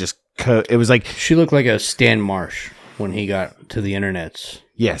fucking just, it was like. She looked like a Stan Marsh when he got to the internets.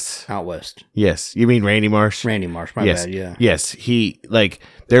 Yes. Out west. Yes. You mean Randy Marsh? Randy Marsh, my yes. bad, yeah. Yes. He, like,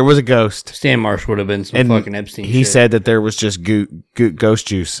 there was a ghost. Stan Marsh would have been some fucking Epstein he shit. said that there was just ghost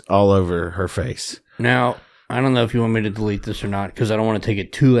juice all over her face. Now, I don't know if you want me to delete this or not, because I don't want to take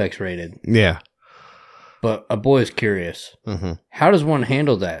it too X-rated. Yeah. But a boy is curious. Mm-hmm. How does one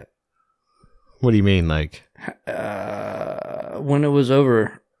handle that? What do you mean, like? When it was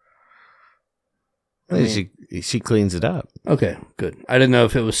over... She cleans it up. Okay, good. I didn't know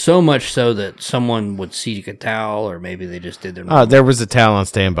if it was so much so that someone would seek a towel, or maybe they just did their. Oh, there was a towel on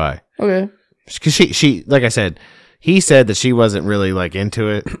standby. Okay. Because she, like I said, he said that she wasn't really like into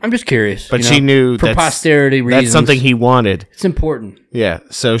it. I'm just curious, but she knew for posterity reasons. That's something he wanted. It's important. Yeah.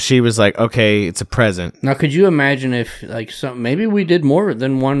 So she was like, "Okay, it's a present." Now, could you imagine if like maybe we did more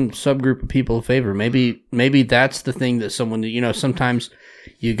than one subgroup of people a favor? Maybe that's the thing that someone sometimes.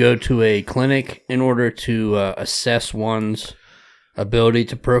 You go to a clinic in order to assess one's ability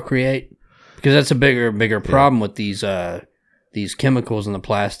to procreate, because that's a bigger problem with these chemicals in the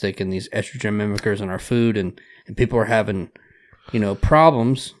plastic and these estrogen mimickers in our food, and people are having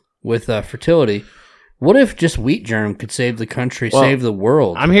problems with fertility. What if just wheat germ could save the country, save the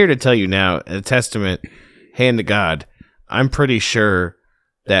world? I'm here to tell you now, a testament, hand to God. I'm pretty sure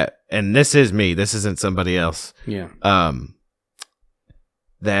that, and this is me. This isn't somebody else. Yeah.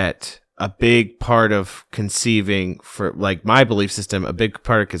 That a big part of conceiving, for like my belief system, a big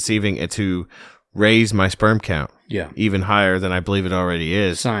part of conceiving it to raise my sperm count, even higher than I believe it already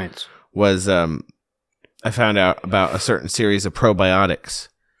is. Science was I found out about a certain series of probiotics.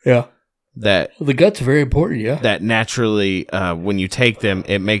 Yeah, that the gut's very important. Yeah, that naturally, when you take them,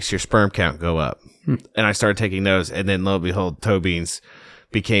 it makes your sperm count go up. And I started taking those, and then lo and behold, toe beans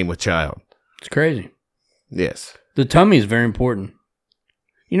became with child. It's crazy. Yes, the tummy is very important.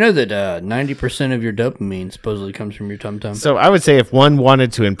 You know that 90% of your dopamine supposedly comes from your tum-tum. So I would say if one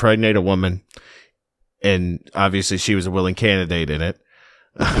wanted to impregnate a woman, and obviously she was a willing candidate in it.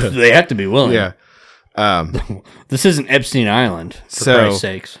 They have to be willing. Yeah. This isn't Epstein Island, for Christ's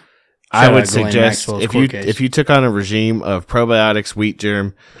sakes. I would suggest if you took on a regime of probiotics, wheat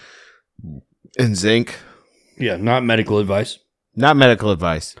germ, and zinc. Yeah, not medical advice. Not medical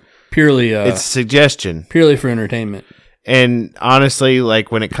advice. Purely it's suggestion. Purely for entertainment. And honestly,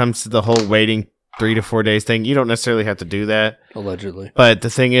 like when it comes to the whole waiting 3 to 4 days thing, you don't necessarily have to do that. Allegedly. But the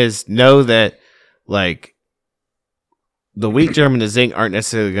thing is, know that like the wheat germ and the zinc aren't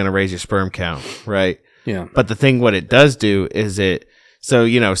necessarily going to raise your sperm count, right? Yeah. But the thing, what it does do is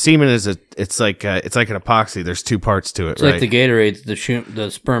semen is it's like an epoxy. There's 2 parts to it, it's right? Like the Gatorade the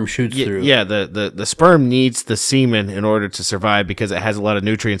sperm shoots through. Yeah, the sperm needs the semen in order to survive because it has a lot of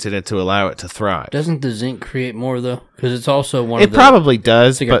nutrients in it to allow it to thrive. Doesn't the zinc create more though? Because it's also it probably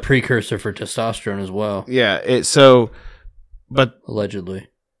does. It's like a precursor for testosterone as well. Yeah, but allegedly,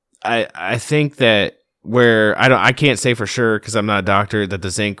 I think that I can't say for sure because I'm not a doctor that the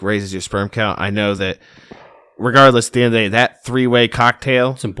zinc raises your sperm count. I know that. Regardless, at the end of the day, that 3-way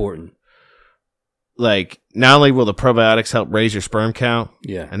cocktail... It's important. Like, not only will the probiotics help raise your sperm count...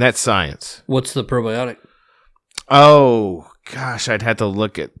 Yeah. And that's science. What's the probiotic? Oh, gosh, I'd have to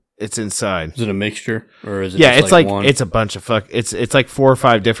look at... It's inside. Is it a mixture? Or is it it's like one? It's a bunch of It's like 4 or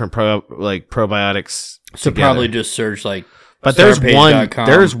 5 different probiotics So together. probably just search, like... But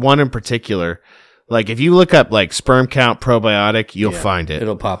there's one in particular... Like, if you look up, like, sperm count probiotic, you'll find it.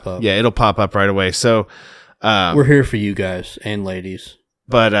 It'll pop up. Yeah, it'll pop up right away. So... we're here for you guys and ladies.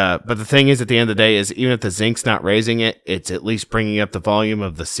 But the thing is, at the end of the day, is even if the zinc's not raising it, it's at least bringing up the volume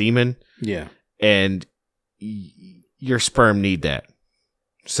of the semen. Yeah. And your sperm need that.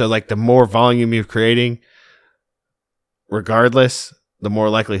 So, like, the more volume you're creating, regardless, the more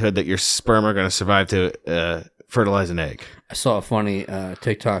likelihood that your sperm are going to survive to fertilize an egg. I saw a funny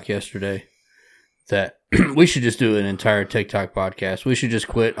TikTok yesterday that we should just do an entire TikTok podcast. We should just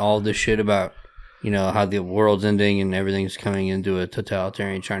quit all this shit about how the world's ending and everything's coming into a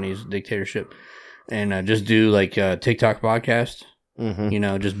totalitarian Chinese dictatorship, and just do like a TikTok podcast,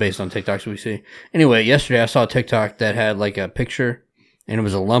 just based on TikToks we see. Anyway, yesterday I saw a TikTok that had like a picture, and it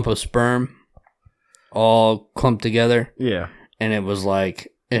was a lump of sperm all clumped together. Yeah. And it was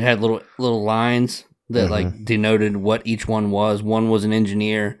like, it had little lines that like denoted what each one was. One was an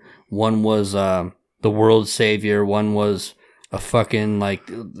engineer. One was the world's savior. One was a fucking like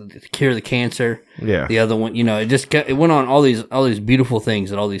cure the cancer. Yeah. The other one, it went on all these beautiful things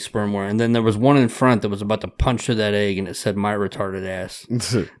that all these sperm were. And then there was one in front that was about to punch through that egg, and it said "my retarded ass."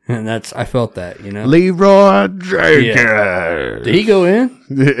 And I felt that, Leroy Jenkins. Yeah. Did he go in?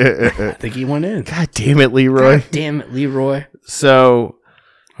 I think he went in. God damn it, Leroy. God damn it, Leroy. So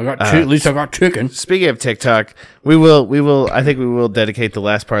at least I got chicken. Speaking of TikTok, I think we will dedicate the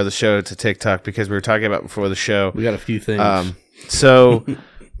last part of the show to TikTok because we were talking about before the show. We got a few things. So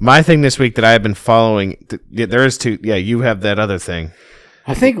my thing this week that I have been following, there is two. Yeah, you have that other thing.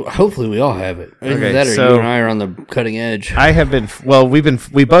 I think hopefully we all have it. Okay, that or so you and I are on the cutting edge. I have been. Well,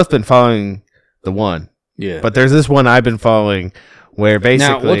 we've both been following the one. Yeah. But there's this one I've been following where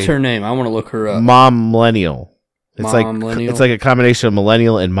basically. Now, what's her name? I want to look her up. Mom Millennial. It's like a combination of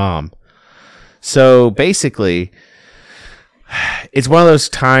millennial and mom. So basically, it's one of those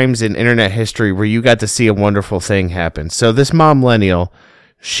times in internet history where you got to see a wonderful thing happen. So this mom millennial,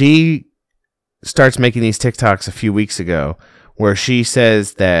 she starts making these TikToks a few weeks ago where she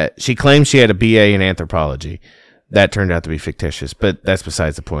says that she claims she had a BA in anthropology. That turned out to be fictitious, but that's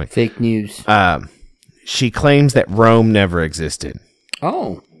besides the point. Fake news. She claims that Rome never existed.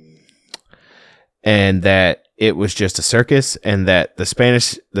 Oh. And that it was just a circus, and that the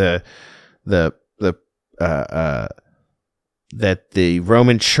Spanish, that the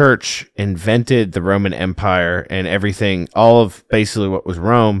Roman Church invented the Roman Empire and everything, all of basically what was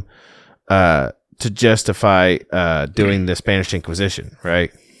Rome, to justify doing the Spanish Inquisition,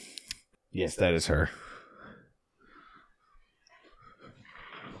 right? Yes, that is her.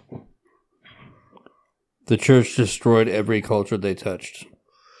 The church destroyed every culture they touched.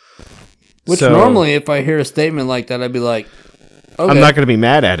 Which normally, if I hear a statement like that, I'd be like, okay. I'm not going to be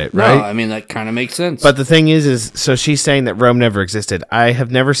mad at it, right? No, I mean, that kind of makes sense. But the thing is so she's saying that Rome never existed. I have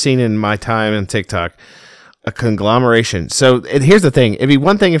never seen in my time on TikTok a conglomeration. So here's the thing. It'd be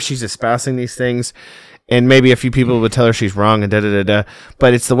one thing if she's espousing these things, and maybe a few people would tell her she's wrong and da-da-da-da.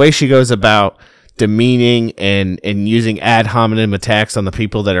 But it's the way she goes about demeaning and using ad hominem attacks on the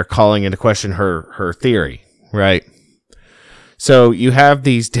people that are calling into question her theory, right? So you have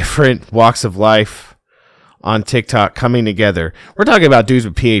these different walks of life on TikTok coming together. We're talking about dudes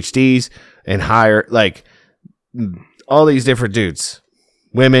with PhDs and higher, like all these different dudes,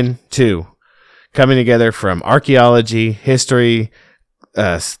 women too, coming together from archaeology, history,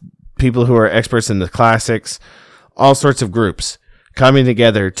 people who are experts in the classics, all sorts of groups coming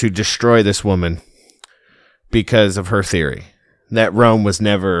together to destroy this woman because of her theory that Rome was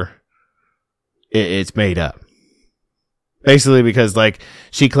never, it's made up. Basically, because like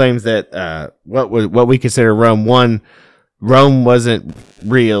she claims that what we consider Rome wasn't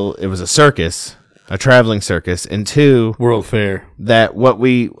real; it was a circus, a traveling circus, and two, World Fair. That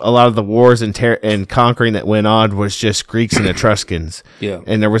a lot of the wars and conquering that went on was just Greeks and Etruscans, yeah,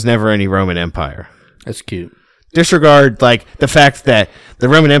 and there was never any Roman Empire. That's cute. Disregard like the fact that the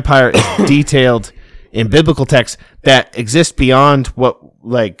Roman Empire is detailed in biblical texts that exist beyond what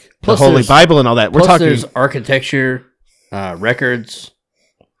like the Holy Bible and all that. We're talking there's architecture. Records,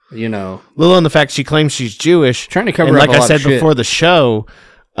 little on the fact she claims she's Jewish, trying to cover and up like a I lot said of shit. before the show,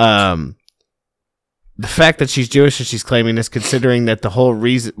 the fact that she's Jewish and she's claiming this, considering that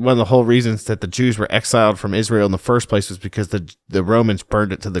one of the whole reasons that the Jews were exiled from Israel in the first place was because the Romans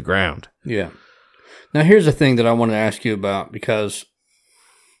burned it to the ground. Yeah. Now here's the thing that I want to ask you about, because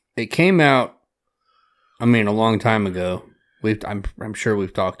it came out, a long time ago. I'm sure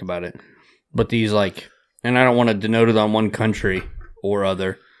we've talked about it, but these and I don't want to denote it on one country or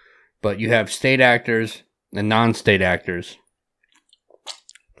other, but you have state actors and non-state actors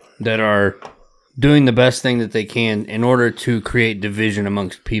that are doing the best thing that they can in order to create division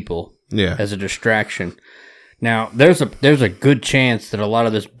amongst people as a distraction. Now, there's a good chance that a lot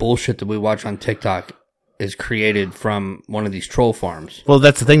of this bullshit that we watch on TikTok is created from one of these troll farms. Well,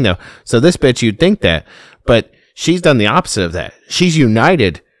 that's the thing, though. So this bitch, you'd think that, but she's done the opposite of that. She's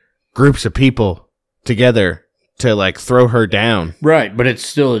united groups of people together to throw her down. Right, but it's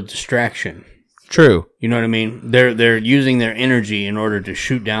still a distraction. True. You know what I mean? They're using their energy in order to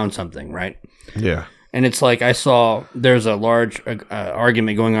shoot down something, right? Yeah. And it's like I saw there's a large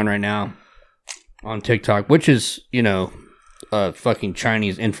argument going on right now on TikTok, which is, a fucking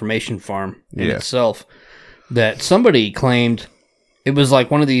Chinese information farm in itself, that somebody claimed it was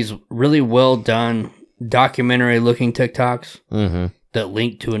like one of these really well done documentary looking TikToks that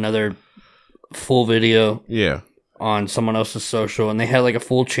linked to another full video on someone else's social, and they had a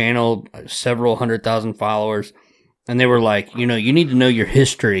full channel, several 100,000 followers, and they were like, you need to know your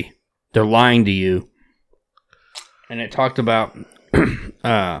history. They're lying to you. And it talked about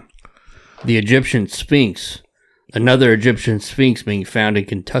the Egyptian Sphinx, another Egyptian Sphinx being found in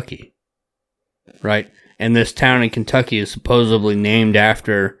Kentucky, right? And this town in Kentucky is supposedly named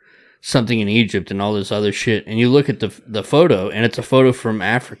after something in Egypt and all this other shit. And you look at the photo, and it's a photo from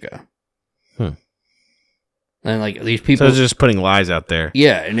Africa. And like these people, so they're just putting lies out there.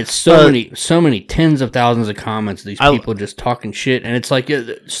 Yeah, and it's so many tens of thousands of comments. These people just talking shit, and it's like,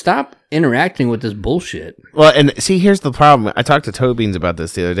 stop interacting with this bullshit. Well, and see, here's the problem. I talked to Tobeans about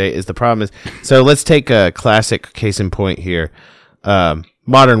this the other day. Is the problem is so? Let's take a classic case in point here.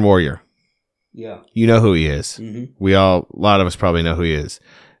 Modern Warrior. Yeah, you know who he is. Mm-hmm. A lot of us probably know who he is.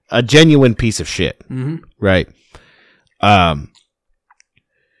 A genuine piece of shit, right? The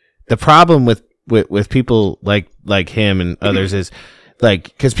problem with people like him and others is like,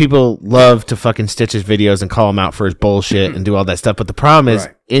 because people love to fucking stitch his videos and call him out for his bullshit and do all that stuff. But the problem is,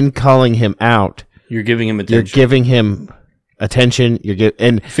 in calling him out, you're giving him attention. You're giving him attention.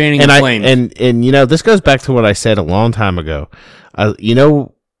 Fanning the flames. And you know, this goes back to what I said a long time ago. You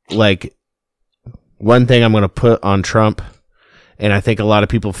know, like, one thing I'm going to put on Trump, and I think a lot of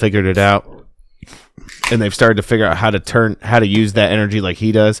people figured it out, and they've started to figure out how to use that energy like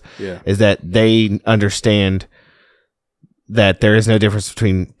he does, is that they understand that there is no difference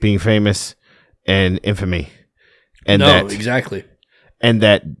between being famous and infamy. And exactly. And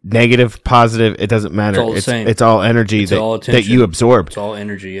that negative, positive, it doesn't matter. It's all the same. It's all energy that you absorb. It's all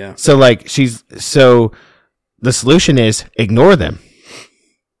energy, yeah. So like so the solution is ignore them.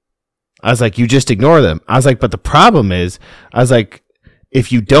 I was like, you just ignore them. I was like, but the problem is, I was like,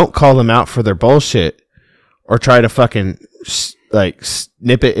 if you don't call them out for their bullshit or try to fucking like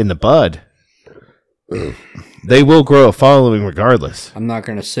snip it in the bud, they will grow a following regardless. I'm not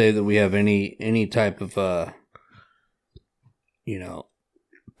going to say that we have any type of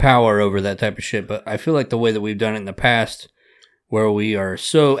power over that type of shit, but I feel like the way that we've done it in the past, where we are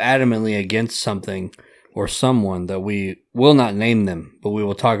so adamantly against something or someone that we will not name them, but we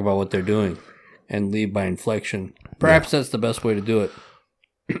will talk about what they're doing and lead by inflection. Perhaps that's the best way to do it.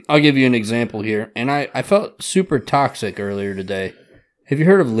 I'll give you an example here. And I felt super toxic earlier today. Have you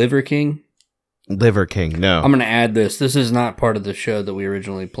heard of Liver King? Liver King, no. I'm going to add this. This is not part of the show that we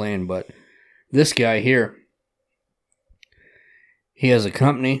originally planned, but this guy here, he has a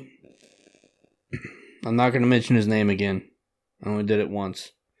company. I'm not going to mention his name again. I only did it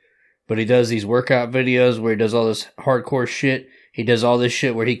once. But he does these workout videos where he does all this hardcore shit. He does all this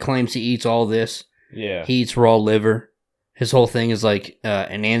shit where he claims he eats all this. Yeah. He eats raw liver. His whole thing is like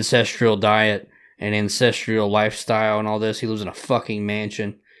an ancestral diet, an ancestral lifestyle and all this. He lives in a fucking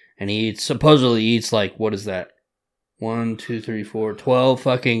mansion. And he supposedly eats like, what is that? 1, 2, 3, 4, 12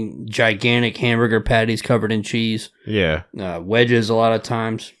 fucking gigantic hamburger patties covered in cheese. Yeah. Wedges a lot of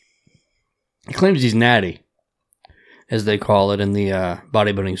times. He claims he's natty, as they call it in the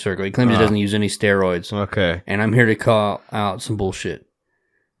bodybuilding circle. He claims he doesn't use any steroids. Okay. And I'm here to call out some bullshit.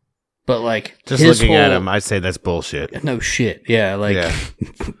 But like, just looking at him, I'd say that's bullshit. No shit. Yeah, like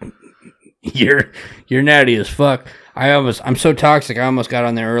you're natty as fuck. I'm so toxic. I almost got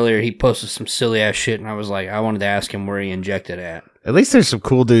on there earlier. He posted some silly ass shit, and I was like, I wanted to ask him where he injected at. At least there's some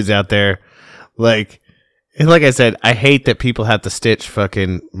cool dudes out there. Like I said, I hate that people have to stitch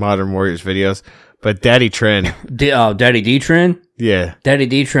fucking Modern Warriors videos. But Daddy Tren. Daddy D Tren? Yeah. Daddy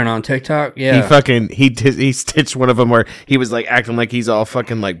D Tren on TikTok? Yeah. He stitched one of them where he was like acting like he's all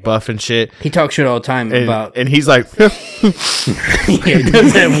fucking like buff and shit. He talks shit all the time about. And he's like. He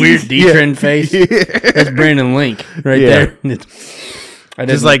does that weird D Tren face. That's Brandon Link there.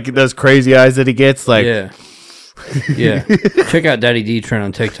 Just like those crazy eyes that he gets. Like. Yeah. Check out Daddy D Tren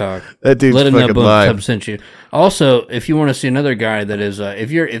on TikTok. That dude's Let him know fucking Boom live. Tub sent you. Also, if you want to see another guy that is,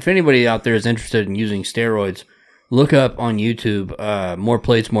 if anybody out there is interested in using steroids, look up on YouTube, More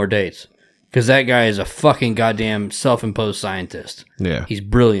Plates, More Dates. Because that guy is a fucking goddamn self-imposed scientist. Yeah. He's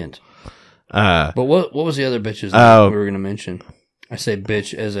brilliant. But what was the other bitch's name we were going to mention? I say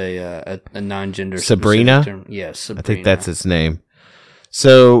bitch as a non-gender Sabrina? term. Yes, Sabrina. I think that's its name.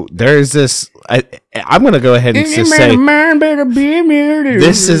 So there's this. I'm going to go ahead and just say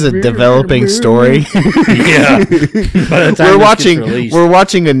this is a developing story. Yeah, we're watching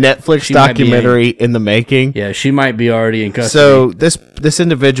a Netflix documentary in the making. Yeah, she might be already in custody. So this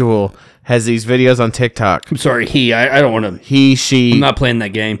individual has these videos on TikTok. I'm sorry, I don't want to. He, she. I'm not playing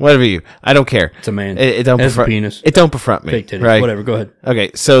that game. Whatever you. I don't care. It's a man. It don't a penis. It don't befront me. Fake titties. Right. Whatever. Go ahead.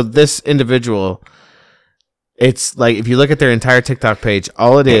 Okay. So this individual. It's like, if you look at their entire TikTok page,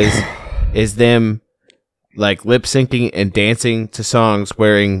 all it is them like lip syncing and dancing to songs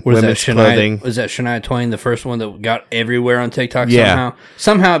wearing women's clothing. Was that Shania Twain, the first one that got everywhere on TikTok somehow?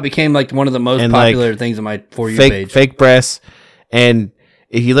 Somehow it became like one of the most popular things on my For You page. Fake breasts. And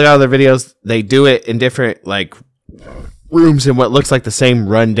if you look at all their videos, they do it in different like rooms in what looks like the same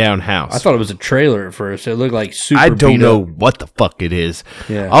rundown house. I thought it was a trailer at first. It looked like super. I don't know what the fuck it is.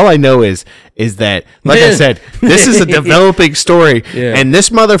 Yeah. All I know is that, like I said, this is a developing story, and this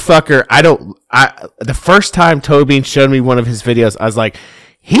motherfucker. The first time Toby showed me one of his videos, I was like,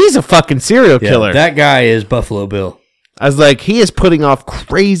 he's a fucking serial killer. That guy is Buffalo Bill. I was like, he is putting off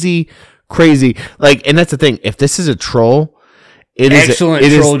crazy, like, and that's the thing. If this is a troll. Excellent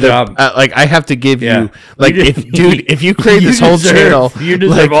troll job. Like I have to give you, like, if you create this whole channel, you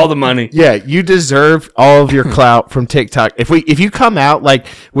deserve like, all the money. Yeah, you deserve all of your clout from TikTok. If you come out like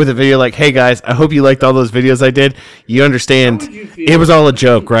with a video like, "Hey guys, I hope you liked all those videos I did," you understand it was all a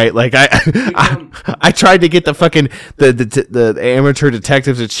joke, right? Like I tried to get the fucking the amateur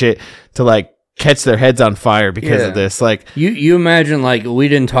detectives and shit to like catch their heads on fire because of this. Like you imagine, like, we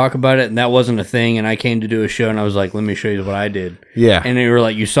didn't talk about it and that wasn't a thing, and I came to do a show and I was like, let me show you what I did. Yeah. And you were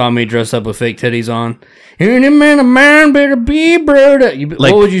like, you saw me dressed up with fake titties on. Any man better be brewed.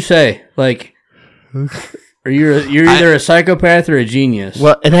 Like, what would you say? Like, you're either a psychopath or a genius.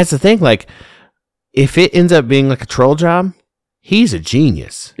 Well, and that's the thing. Like, if it ends up being like a troll job, he's a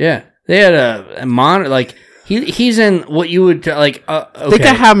genius. Yeah. They had a monitor, like, He's in what you would like. Okay. Think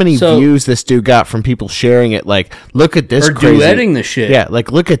of how many views this dude got from people sharing it. Like, look at this crazy, duetting the shit. Yeah, like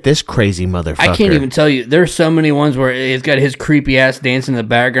look at this crazy motherfucker. I can't even tell you. There's so many ones where it's got his creepy ass dancing in the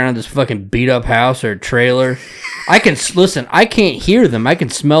background of this fucking beat up house or trailer. I can listen. I can't hear them. I can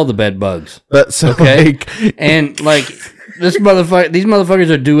smell the bed bugs. But so okay, and like. These motherfuckers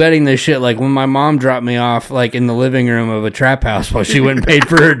are duetting this shit. Like when my mom dropped me off, like in the living room of a trap house while she went and paid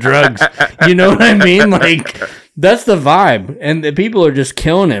for her drugs. You know what I mean? Like that's the vibe, and the people are just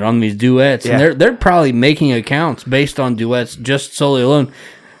killing it on these duets. Yeah. And they're probably making accounts based on duets just solely alone.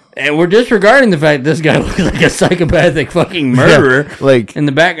 And we're disregarding the fact this guy looks like a psychopathic fucking murderer. Yeah, like in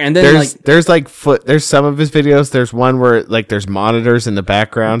the background. And then there's some of his videos. There's one where like there's monitors in the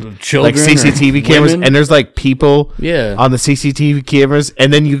background, children, like CCTV cameras, and there's like people on the CCTV cameras.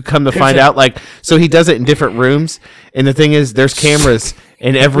 And then you come to find out, like, so he does it in different rooms. And the thing is, there's cameras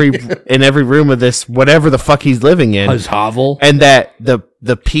in every room of this whatever the fuck he's living in. His hovel. And that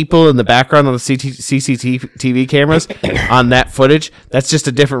the people in the background on the CCTV cameras on that footage, that's just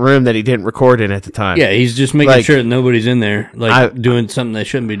a different room that he didn't record in at the time. Yeah, he's just making sure that nobody's in there, doing something they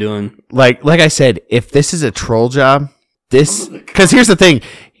shouldn't be doing. Like I said, if this is a troll job, because here's the thing,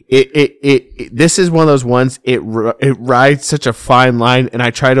 this is one of those ones. It rides such a fine line, and I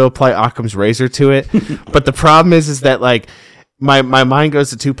try to apply Occam's razor to it, but the problem is that like my mind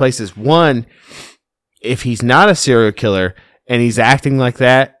goes to two places. One, if he's not a serial killer and he's acting like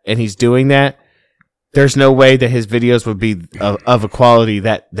that and he's doing that, there's no way that his videos would be of a quality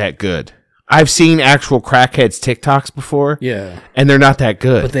that good. I've seen actual crackheads TikToks before. Yeah. And they're not that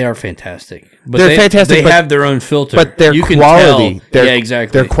good. But they are fantastic. But they're fantastic. They have their own filter. But their quality,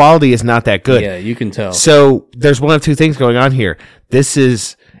 exactly. Their quality is not that good. Yeah, you can tell. So there's one of two things going on here.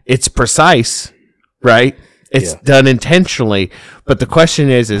 It's precise, right? It's done intentionally, but the question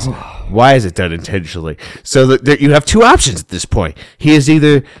is why is it done intentionally? So you have two options at this point. He is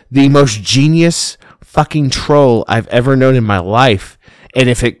either the most genius fucking troll I've ever known in my life, and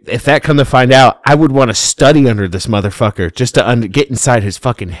if that come to find out, I would want to study under this motherfucker just to get inside his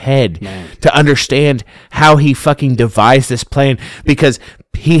fucking head, to understand how he fucking devised this plan, because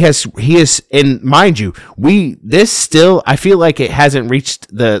he is, and mind you, I feel like it hasn't reached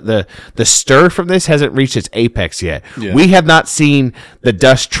the stir from this hasn't reached its apex yet. Yeah. We have not seen the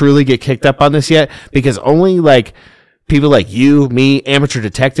dust truly get kicked up on this yet, because only like people like you, me, amateur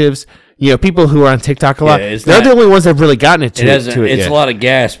detectives, people who are on TikTok a lot, they're the only ones that have really gotten it yet. It's a lot of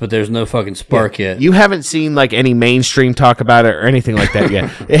gas, but there's no fucking spark yet. You haven't seen like any mainstream talk about it or anything like that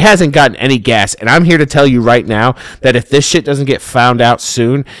yet. It hasn't gotten any gas. And I'm here to tell you right now that if this shit doesn't get found out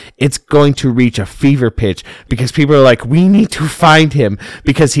soon, it's going to reach a fever pitch, because people are like, we need to find him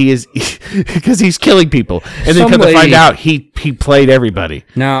because he's killing people. And then come to find out he played everybody.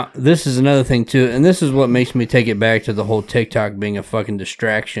 Now, this is another thing too, and this is what makes me take it back to the whole TikTok being a fucking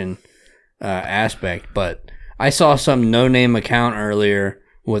distraction aspect. But I saw some no-name account earlier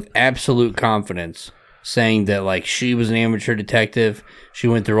with absolute confidence saying that like she was an amateur detective. She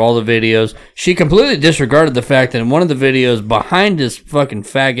went through all the videos. She completely disregarded the fact that in one of the videos, behind this fucking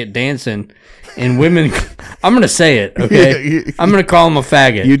faggot dancing and women, I'm gonna say it, okay? I'm gonna call him a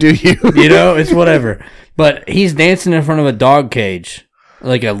faggot. You do you. It's whatever. But he's dancing in front of a dog cage,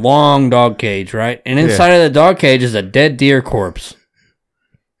 like a long dog cage, right? And inside of the dog cage is a dead deer corpse.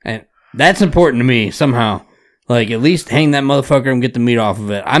 And that's important to me somehow. Like, at least hang that motherfucker and get the meat off of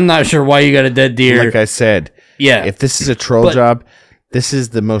it. I'm not sure why you got a dead deer. Like I said, if this is a troll job, This is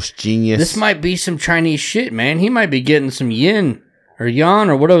the most genius. This might be some Chinese shit, man. He might be getting some yen or yuan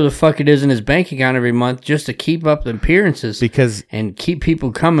or whatever the fuck it is in his bank account every month just to keep up the appearances and keep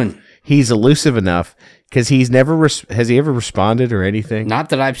people coming. He's elusive enough because he's never has he ever responded or anything? Not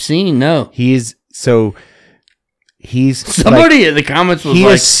that I've seen. No. He's somebody in the comments was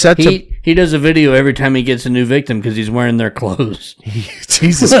he does a video every time he gets a new victim because he's wearing their clothes.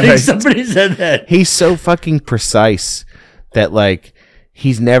 Jesus Christ. Somebody said that. He's so fucking precise that like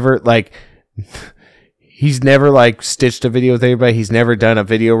he's never stitched a video with anybody. He's never done a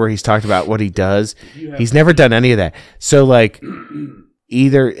video where he's talked about what he does. He's never done any of that. So like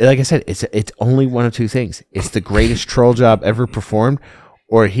either, like I said, it's only one of two things. It's the greatest troll job ever performed,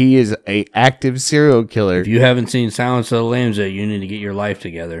 or he is a active serial killer. If you haven't seen Silence of the Lambs yet, you need to get your life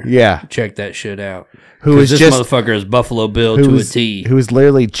together. Yeah. Check that shit out. This motherfucker is Buffalo Bill to a T. Who is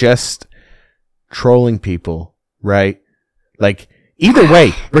literally just trolling people, right? Like, either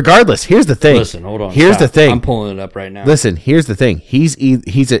way, regardless, here's the thing. Listen, hold on. Here's the thing. I'm pulling it up right now. Listen, here's the thing. He's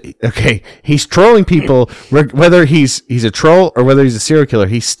trolling people, whether he's a troll or whether he's a serial killer.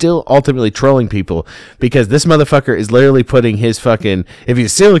 He's still ultimately trolling people because this motherfucker is literally putting his fucking, if he's a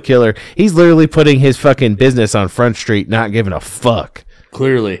serial killer, he's literally putting his fucking business on Front Street, not giving a fuck.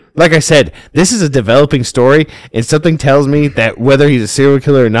 Clearly. Like I said, this is a developing story, and something tells me that whether he's a serial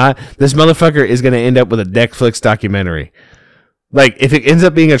killer or not, this motherfucker is going to end up with a Netflix documentary. Like, if it ends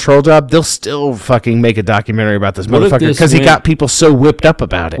up being a troll job, they'll still fucking make a documentary about this motherfucker because he got people so whipped up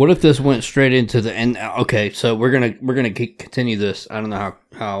about it. What if this went straight into the end? Okay, so we're gonna continue this. I don't know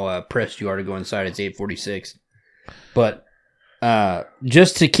how pressed you are to go inside. It's 8:46, but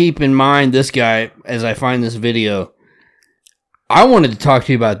just to keep in mind this guy as I find this video, I wanted to talk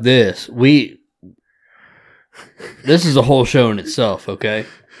to you about this. This is a whole show in itself. Okay,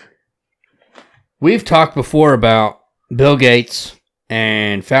 we've talked before about Bill Gates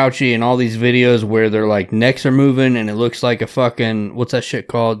and Fauci and all these videos where they're like necks are moving and it looks like a fucking, what's that shit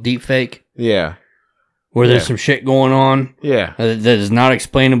called? Deep fake? Yeah. Where there's some shit going on. Yeah. That is not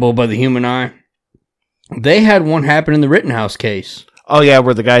explainable by the human eye. They had one happen in the Rittenhouse case. Oh yeah,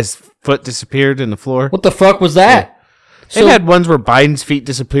 where the guy's foot disappeared in the floor. What the fuck was that? Yeah. They've had ones where Biden's feet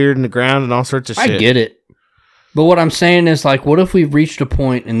disappeared in the ground and all sorts of shit. I get it. But what I'm saying is like, what if we've reached a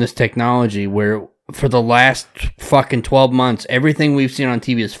point in this technology where for the last fucking 12 months, everything we've seen on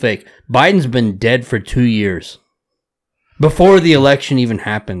TV is fake. Biden's been dead for 2 years. Before the election even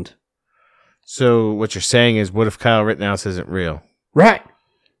happened. So what you're saying is, what if Kyle Rittenhouse isn't real? Right.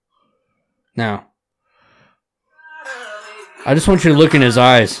 Now, I just want you to look in his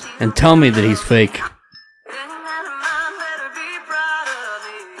eyes and tell me that he's fake.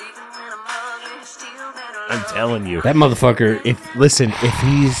 I'm telling you. That motherfucker.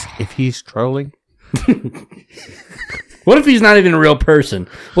 If he's trolling. What if he's not even a real person?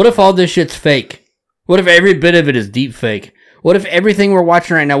 What if all this shit's fake? What if every bit of it is deep fake? What if everything we're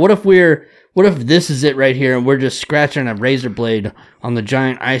watching right now, what if this is it right here and we're just scratching a razor blade on the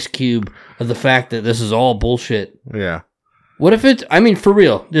giant ice cube of the fact that this is all bullshit? Yeah. What if it's, I mean, for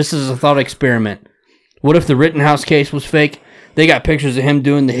real, this is a thought experiment. What if the Rittenhouse case was fake? They got pictures of him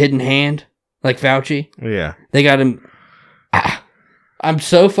doing the hidden hand, like Fauci. Yeah. They got him. I'm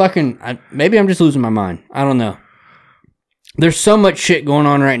so fucking, maybe I'm just losing my mind. I don't know. There's so much shit going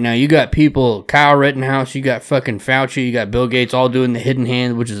on right now. You got people, Kyle Rittenhouse, you got fucking Fauci, you got Bill Gates all doing the hidden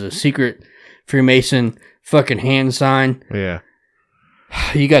hand, which is a secret Freemason fucking hand sign. Yeah.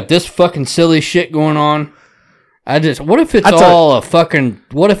 You got this fucking silly shit going on. What if it's all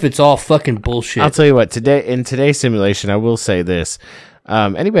fucking bullshit? I'll tell you what, in today's simulation, I will say this.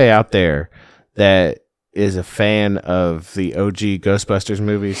 Anybody out there that is a fan of the OG Ghostbusters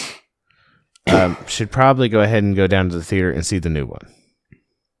movies, should probably go ahead and go down to the theater and see the new one.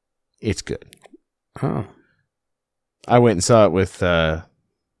 It's good. Oh. I went and saw it with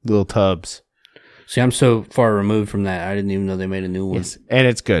Lil Tubbs. See, I'm so far removed from that. I didn't even know they made a new one. And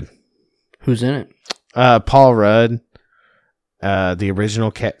it's good. Who's in it? Paul Rudd, the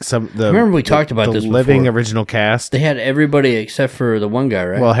original cast. Remember we talked about this living before. Original cast. They had everybody except for the one guy,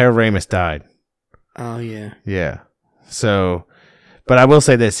 right? Well, Harold Ramis died. Oh, yeah. Yeah. So, but I will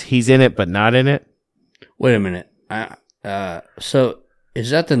say this. He's in it, but not in it. Wait a minute. So, is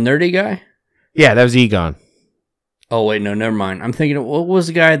that the nerdy guy? Yeah, that was Egon. Oh, wait, no, never mind. I'm thinking, what was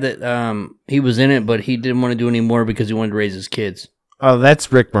the guy that he was in it, but he didn't want to do any more because he wanted to raise his kids? Oh,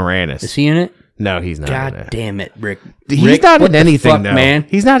 that's Rick Moranis. Is he in it? No, he's not. God damn it, Rick. He's not in anything, fuck, though. Man.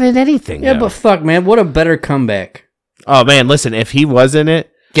 He's not in anything, Yeah, though. but fuck, man. What a better comeback. Oh, man, listen, if he was in it.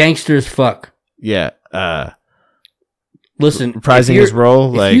 Gangsters fuck. Yeah. Listen, reprising his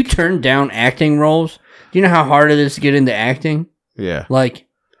role. If you turn down acting roles, do you know how hard it is to get into acting? Yeah. Like,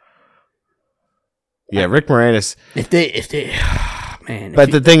 yeah, Rick Moranis. if they, man.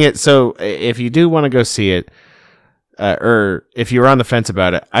 But the thing is, so if you do want to go see it, or if you're on the fence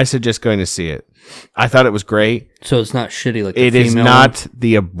about it, I suggest going to see it. I thought it was great. So it's not shitty like the it is female not one?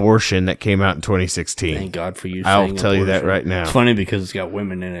 the abortion that came out in 2016. Thank God for you. I'll saying tell you that abortion. right now. It's funny because it's got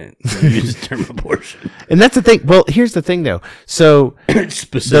women in it. So you use the term abortion. And that's the thing. Well, here's the thing, though. So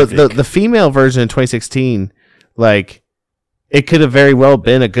Specific. the female version in 2016, like, it could have very well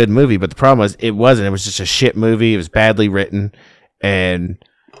been a good movie, but the problem was it wasn't. It was just a shit movie. It was badly written, and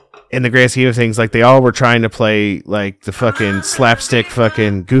in the grand scheme of things, like, they all were trying to play like the fucking slapstick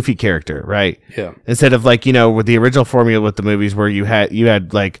fucking goofy character, right? Yeah. Instead of, like, with the original formula with the movies where you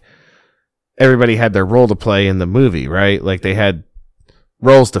had like everybody had their role to play in the movie, right? Like, they had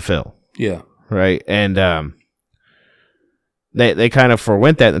roles to fill. Yeah. Right. And they kind of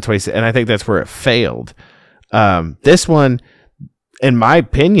forewent that in the 20s, and I think that's where it failed. This one, in my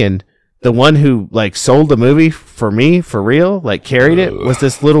opinion, the one who, like, sold the movie for me, for real, like, carried it, was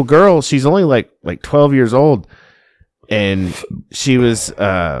this little girl. She's only like 12 years old, and she was,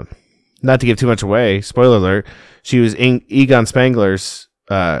 not to give too much away, spoiler alert, she was Egon Spengler's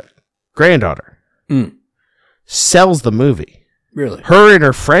granddaughter. Sells the movie. Really? Her and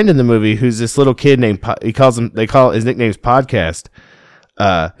her friend in the movie, who's this little kid named, they call his nickname's Podcast.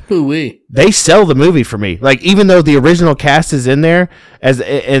 Hoo-wee. They sell the movie for me. Like, even though the original cast is in there as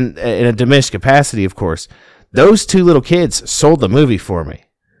in a diminished capacity, of course, those two little kids sold the movie for me.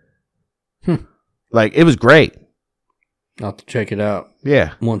 Like, it was great. I'll have to check it out.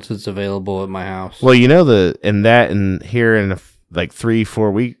 Yeah. Once it's available at my house. Well, here in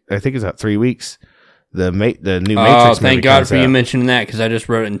 3-4 weeks, I think it's about 3 weeks, the new Matrix movie. Oh, thank God for you mentioning that, because I just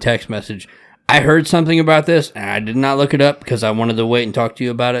wrote it in text message. I heard something about this, and I did not look it up because I wanted to wait and talk to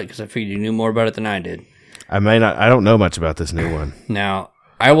you about it because I figured you knew more about it than I did. I don't know much about this new one. Now,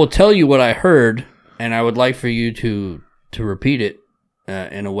 I will tell you what I heard, and I would like for you to repeat it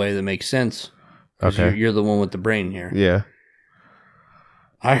in a way that makes sense. Okay. You're the one with the brain here. Yeah.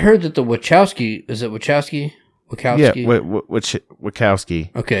 I heard that the Wachowski... Is it Wachowski? Yeah,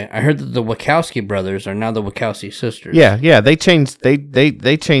 Wachowski. Okay, I heard that the Wachowski brothers are now the Wachowski sisters. Yeah, they changed.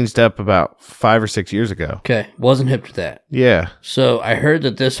 They changed up about 5 or 6 years ago. Okay, wasn't hip to that. Yeah. So I heard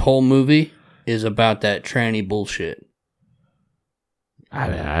that this whole movie is about that tranny bullshit. I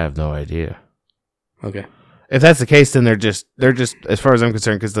have no idea. Okay. If that's the case, then they're just as far as I'm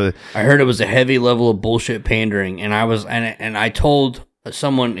concerned, because I heard it was a heavy level of bullshit pandering, and I told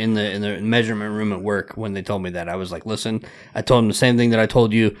someone in the measurement room at work when they told me that. I was like, listen, I told them the same thing that I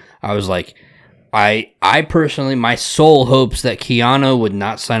told you. I was like, I personally, my soul hopes that Keanu would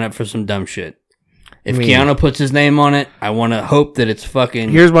not sign up for some dumb shit. If Keanu puts his name on it, I want to hope that it's fucking...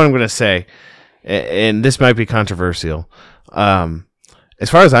 Here's what I'm going to say, and this might be controversial. As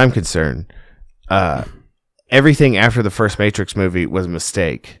far as I'm concerned, everything after the first Matrix movie was a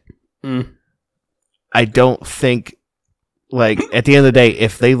mistake. I don't think... Like, at the end of the day,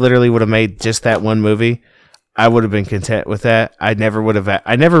 if they literally would have made just that one movie, I would have been content with that. I never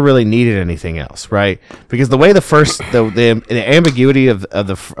really needed anything else, right? Because the way the ambiguity of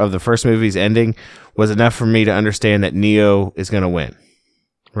the first movie's ending was enough for me to understand that Neo is going to win,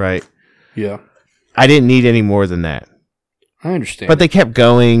 right? Yeah. I didn't need any more than that. I understand. But they kept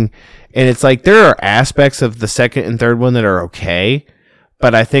going, and it's like there are aspects of the second and third one that are okay.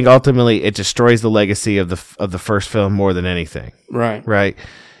 But I think ultimately it destroys the legacy of the first film more than anything. Right. Right.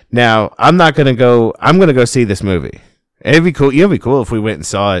 Now, I'm going to go see this movie. It'd be cool. It'd be cool if we went and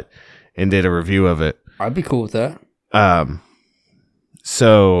saw it and did a review of it. I'd be cool with that.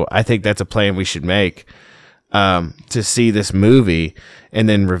 So I think that's a plan we should make, to see this movie and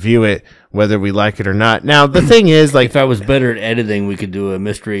then review it, whether we like it or not. Now, the thing is, like, if I was better at editing, we could do a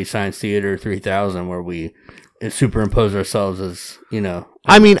Mystery Science Theater 3000 where we superimpose ourselves as,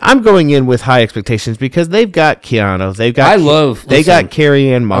 I mean, I'm going in with high expectations because they've got Keanu. They got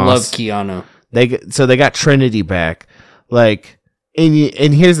Carrie-Anne Moss. I love Keanu. They got Trinity back. Like,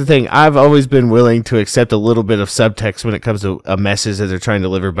 and here's the thing. I've always been willing to accept a little bit of subtext when it comes to a message that they're trying to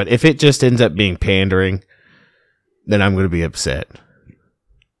deliver. But if it just ends up being pandering, then I'm going to be upset.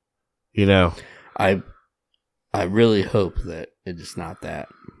 I really hope that it is not that.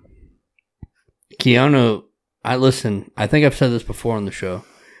 Keanu... I think I've said this before on the show.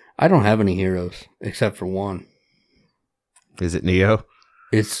 I don't have any heroes except for one. Is it Neo?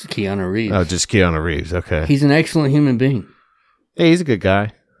 It's Keanu Reeves. Oh, just Keanu Reeves. Okay. He's an excellent human being. Yeah, he's a good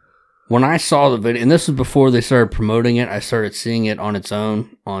guy. When I saw the video, and this was before they started promoting it, I started seeing it on its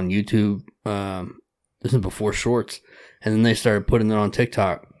own on YouTube. This is before Shorts. And then they started putting it on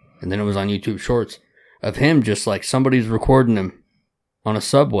TikTok. And then it was on YouTube Shorts of him just like somebody's recording him on a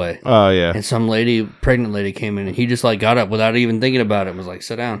subway. Oh, yeah. And some pregnant lady came in, and he just like got up without even thinking about it and was like,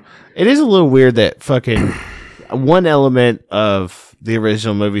 sit down. It is a little weird that fucking one element of the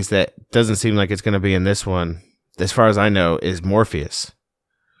original movies that doesn't seem like it's going to be in this one, as far as I know, is Morpheus.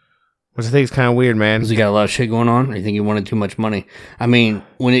 Which I think is kind of weird, man. Because he got a lot of shit going on, or you think he wanted too much money? I mean,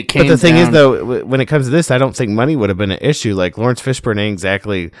 when it came But the thing is, though, when it comes to this, I don't think money would have been an issue. Like, Lawrence Fishburne ain't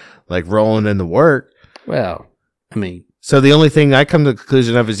exactly, like, rolling in the work. Well, I mean... So the only thing I come to the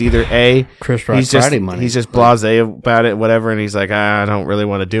conclusion of is either A, Chris Rock Friday money. He's just blasé about it, whatever, and he's like, I don't really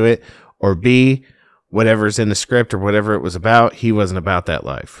want to do it. Or B, whatever's in the script or whatever it was about, he wasn't about that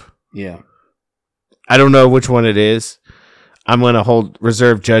life. Yeah. I don't know which one it is. I'm going to hold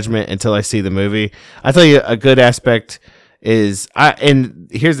reserve judgment until I see the movie. I tell you, a good aspect is and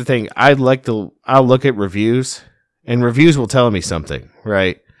here's the thing, I'll look at reviews, and reviews will tell me something,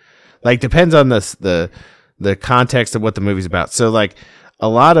 right? Like, depends on the context of what the movie's about. So, like, a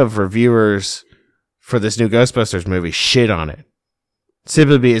lot of reviewers for this new Ghostbusters movie shit on it.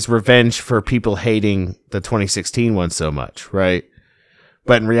 Simply because it's revenge for people hating the 2016 one so much, right?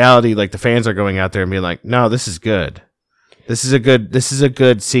 But in reality, like, the fans are going out there and being like, no, this is good. This is a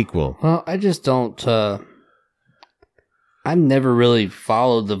good sequel. Well, I just don't. I've never really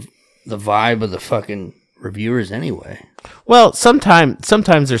followed the vibe of the fucking reviewers anyway. Well,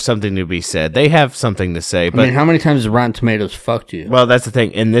 sometimes there's something to be said. They have something to say. But I mean, how many times has Rotten Tomatoes fucked you? Well, that's the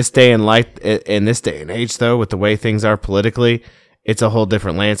thing. In this day and age, though, with the way things are politically, it's a whole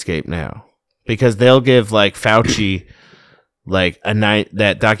different landscape now. Because they'll give, like, Fauci, like,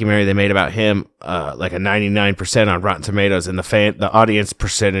 that documentary they made about him, like a 99% on Rotten Tomatoes, and the audience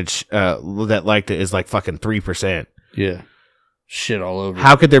percentage that liked it is like fucking 3%. Yeah, shit all over.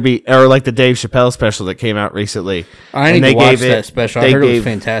 How could there be, or like the Dave Chappelle special that came out recently? I need to watch that special. I heard it was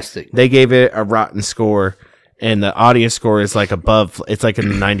fantastic. They gave it a rotten score, and the audience score is like above. It's like in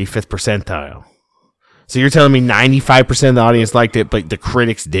the 95th percentile. So you're telling me 95% of the audience liked it, but the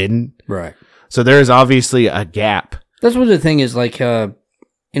critics didn't? Right. So there is obviously a gap. That's what the thing is, like,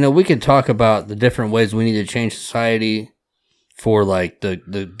 we could talk about the different ways we need to change society for, like,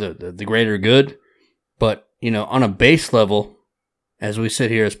 the greater good. But, on a base level, as we sit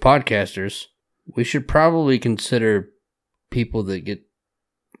here as podcasters, we should probably consider people that get,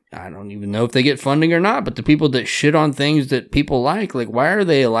 I don't even know if they get funding or not, but the people that shit on things that people like, why are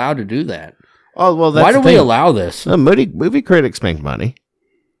they allowed to do that? Oh, well, why do we allow this? Movie critics make money.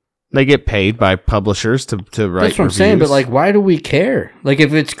 They get paid by publishers to write reviews. That's what I'm saying, but, like, why do we care? Like,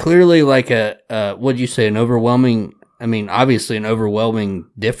 if it's clearly, like, what'd you say, an overwhelming, I mean, obviously an overwhelming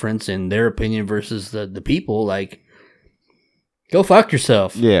difference in their opinion versus the people, like, go fuck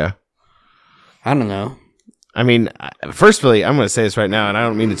yourself. Yeah. I don't know. I mean, firstly, I'm going to say this right now, and I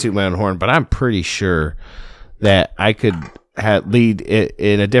don't mean to toot my own horn, but I'm pretty sure that I could lead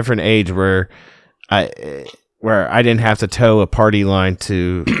in a different age where I didn't have to toe a party line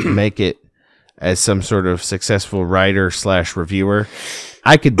to make it as some sort of successful writer/reviewer.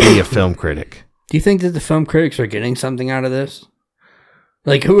 I could be a film critic. Do you think that the film critics are getting something out of this?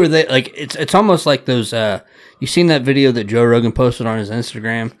 Like, who are they? Like, it's almost like those. You seen that video that Joe Rogan posted on his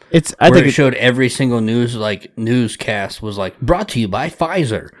Instagram? I think it showed every single newscast was like brought to you by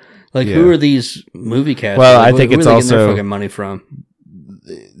Pfizer. Like, who are these movie casters? Well, like, I think it's where are they also getting their fucking money from.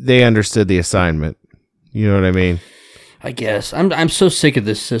 They understood the assignment. You know what I mean? I guess I'm so sick of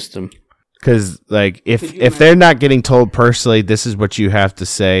this system. Because, like, if they're not getting told personally, this is what you have to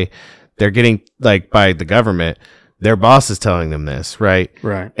say, they're getting, like, by the government, their boss is telling them this, right?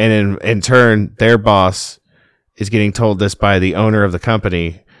 Right. And in turn, their boss is getting told this by the owner of the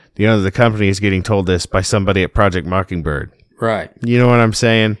company. The owner of the company is getting told this by somebody at Project Mockingbird. Right. You know what I'm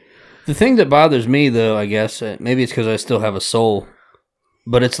saying? The thing that bothers me, though, I guess, maybe it's because I still have a soul,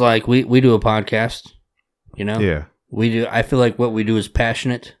 but it's like we do a podcast. Yeah. We do. I feel like what we do is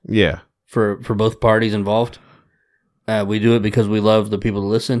passionate. Yeah. For both parties involved. We do it because we love the people to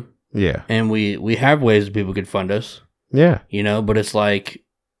listen. Yeah. And we have ways that people could fund us. Yeah. But it's like,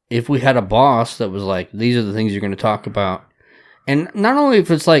 if we had a boss that was like, these are the things you're going to talk about. And not only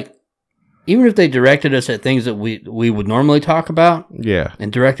if it's like, even if they directed us at things that we would normally talk about. Yeah.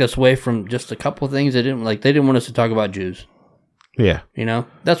 And direct us away from just a couple of things they didn't want us to talk about Jews. Yeah.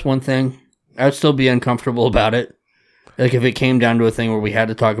 That's one thing. I would still be uncomfortable about it. Like, if it came down to a thing where we had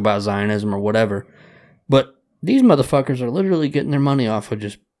to talk about Zionism or whatever. But these motherfuckers are literally getting their money off of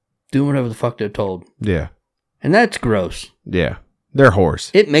just doing whatever the fuck they're told. Yeah. And that's gross. Yeah. They're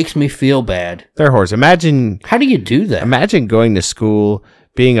whores. It makes me feel bad. They're whores. Imagine... How do you do that? Imagine going to school,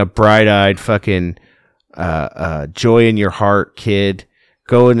 being a bright-eyed fucking joy in your heart kid,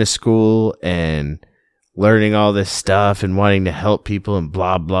 going to school and learning all this stuff and wanting to help people and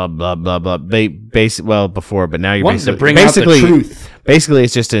blah blah blah blah blah. Before, but now you're wanting to bring out the truth. Basically,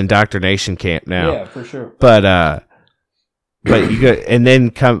 it's just an indoctrination camp now. Yeah, for sure. But you go and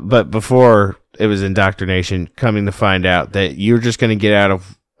then come. But before it was indoctrination, coming to find out that you're just going to get out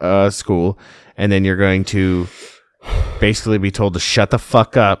of school and then you're going to basically be told to shut the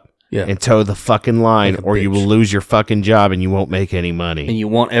fuck up. Yeah. And toe the fucking line, like or you will lose your fucking job and you won't make any money. And you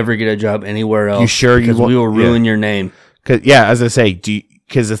won't ever get a job anywhere else. You sure you won't? Because we will ruin your name. As I say,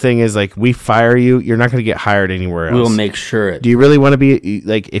 because the thing is, like, we fire you, you're not going to get hired anywhere else. We'll make sure it. Do you really want to be,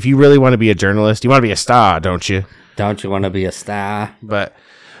 like, if you really want to be a journalist, you want to be a star, don't you? Don't you want to be a star? But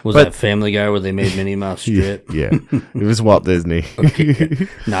that Family Guy where they made Minnie Mouse strip? Yeah. It was Walt Disney. Okay.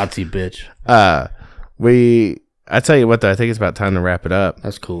 Nazi bitch. I tell you what, though, I think it's about time to wrap it up.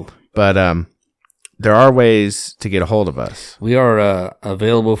 That's cool. But there are ways to get a hold of us. We are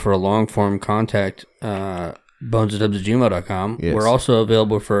available for a long-form contact, bonesandtubs@gmail.com. Yes. We're also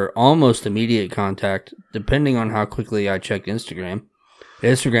available for almost immediate contact, depending on how quickly I check Instagram.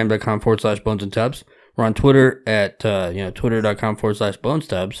 Instagram.com/bonesandtubs. We're on Twitter at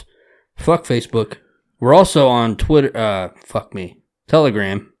twitter.com/bonestubbs. Fuck Facebook. We're also on Twitter,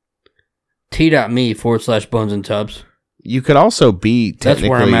 Telegram. t.me/bonesandtubs. You could also be That's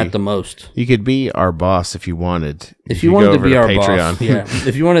where I'm at the most. You could be our boss if you wanted. If you wanted to be our boss, yeah.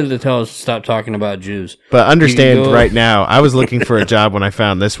 If you wanted to tell us to stop talking about Jews. But understand right now, I was looking for a job when I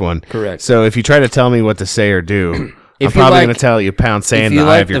found this one. Correct. So if you try to tell me what to say or do, I'm probably going to tell you pound sand in the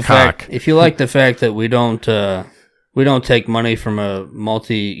eye of your cock. If you like the fact that we don't take money from a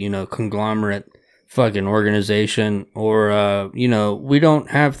conglomerate fucking organization, or we don't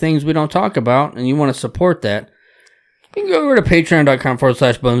have things we don't talk about, and you want to support that, you can go over to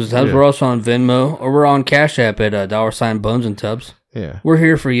patreon.com/bonesandtubs. Yeah. We're also on Venmo, or we're on Cash App at $bonesandtubs. Yeah. We're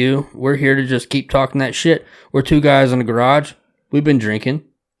here for you. We're here to just keep talking that shit. We're two guys in the garage. We've been drinking.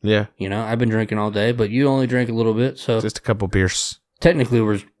 Yeah. I've been drinking all day, but you only drink a little bit, so just a couple beers. Technically,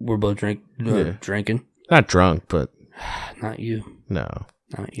 we're both drinking. Not drunk, but not you. No.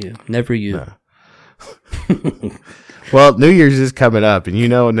 Not you. Never you. No. Well, New Year's is coming up, and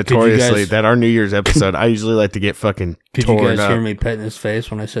notoriously that our New Year's episode, I usually like to get fucking Could torn you guys up. hear me petting his face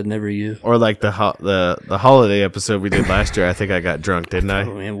when I said never you? Or like the holiday episode we did last year. I think I got drunk, didn't I?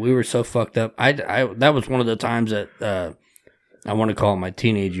 Oh, man, we were so fucked up. I that was one of the times that I want to call it my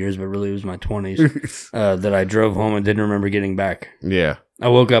teenage years, but really it was my 20s that I drove home and didn't remember getting back. Yeah, I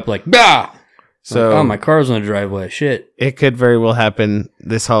woke up like bah. So my car's on the driveway. Shit. It could very well happen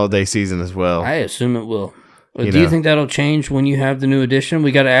this holiday season as well. I assume it will. Do you think that'll change when you have the new edition?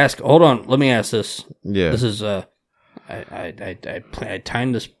 We got to ask. Hold on. Let me ask this. Yeah. This is I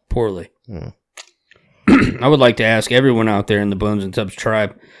timed this poorly. Mm. I would like to ask everyone out there in the Bones and Tubs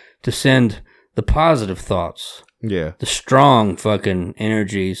tribe to send the positive thoughts. Yeah. The strong fucking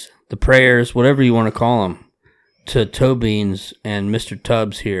energies, the prayers, whatever you want to call them, to Toe Beans and Mr.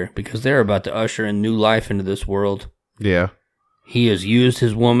 Tubbs here, because they're about to usher in new life into this world. Yeah. He has used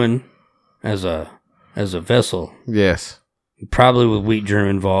his woman as a vessel. Yes. Probably with wheat germ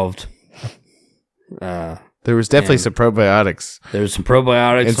involved. There was definitely some probiotics. There's some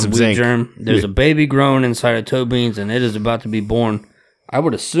probiotics, and some wheat zinc. germ. There's a baby growing inside of Toe Beans, and it is about to be born. I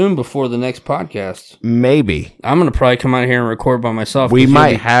would assume before the next podcast. Maybe. I'm going to probably come out here and record by myself. We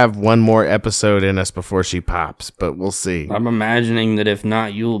might have one more episode in us before she pops, but we'll see. I'm imagining that if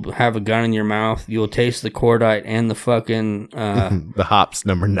not, you'll have a gun in your mouth. You'll taste the cordite and the fucking... the hops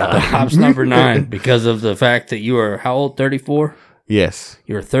number 9. The hops number 9 because of the fact that you are, how old, 34? Yes.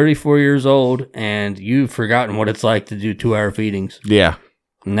 You're 34 years old, and you've forgotten what it's like to do 2-hour feedings. Yeah.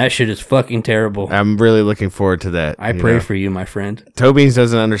 And that shit is fucking terrible. I'm really looking forward to that. I pray for you, my friend. Toe Beans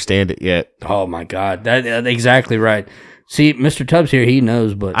doesn't understand it yet. Oh, my God. That's exactly right. See, Mr. Tubbs here, he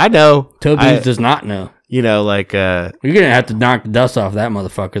knows, but... I know. Toe Beans does not know. You're going to have to knock the dust off that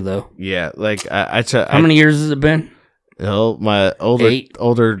motherfucker, though. Yeah, How many years has it been? Oh, my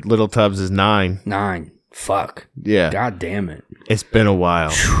older little Tubbs is 9. 9. Fuck. Yeah. God damn it. It's been a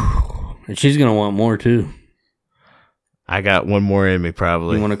while. And she's going to want more, too. I got one more in me,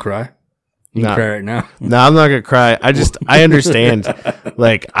 probably. You want to cry? You can cry right now. No, I'm not going to cry. I understand.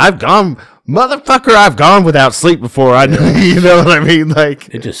 I've gone without sleep before. I know, you know what I mean?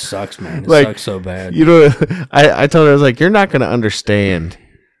 It just sucks, man. It sucks so bad. I told her, I was like, you're not going to understand.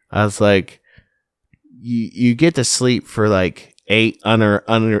 I was like, you get to sleep for 8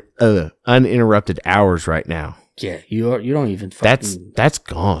 uninterrupted hours right now. Yeah, you don't even fucking... That's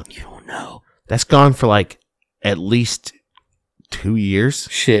gone. You don't know. That's gone for at least 2 years.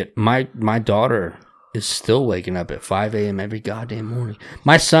 Shit, my daughter is still waking up at 5 a.m. every goddamn morning.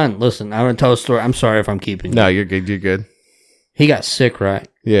 My son, listen, I'm going to tell a story. I'm sorry if I'm keeping you. No, you're good. You're good. He got sick, right?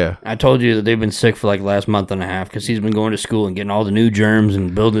 Yeah. I told you that they've been sick for like the last month and a half because he's been going to school and getting all the new germs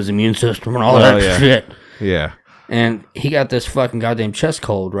and building his immune system and all that shit. Yeah. And he got this fucking goddamn chest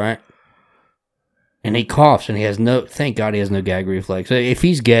cold, right? And he coughs and he has thank God he has no gag reflex. If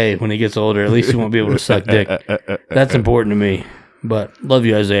he's gay when he gets older, at least he won't be able to suck dick. That's important to me. But love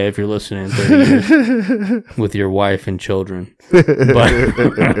you, Isaiah, if you're listening in 30 years with your wife and children.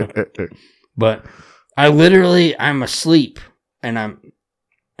 But I'm asleep and I'm,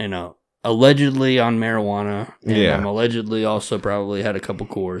 allegedly on marijuana. And I'm allegedly also probably had a couple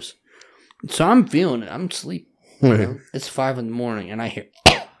cores. So I'm feeling it. I'm asleep. It's 5 a.m. and I hear,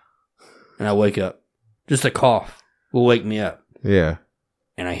 and I wake up. Just a cough will wake me up. Yeah.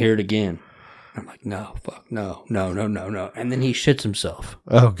 And I hear it again. I'm like, no, fuck, no. And then he shits himself.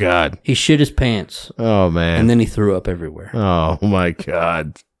 Oh, God. He shit his pants. Oh, man. And then he threw up everywhere. Oh, my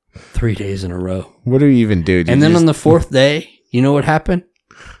God. 3 days in a row. What do you even do? And then on the 4th day, you know what happened?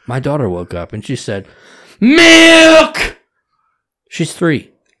 My daughter woke up and she said, milk! She's 3.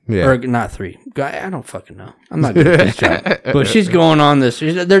 Yeah. Or not 3. I don't fucking know. I'm not good at this job. But she's going on this.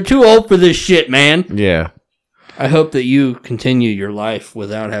 They're too old for this shit, man. Yeah. I hope that you continue your life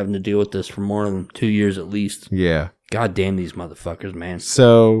without having to deal with this for more than 2 years at least. Yeah. God damn these motherfuckers, man.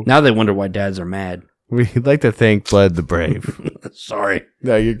 So now they wonder why dads are mad. We'd like to thank Blood the Brave. Sorry.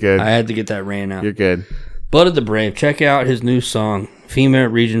 No, you're good. I had to get that rant out. You're good. Blood of the Brave. Check out his new song, FEMA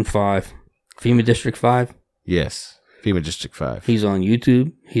Region 5. FEMA District 5? Yes. FEMA District 5. He's on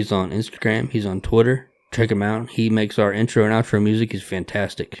YouTube. He's on Instagram. He's on Twitter. Check him out. He makes our intro and outro music. He's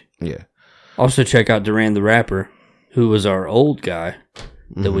fantastic. Yeah. Also check out Duran the Rapper, who was our old guy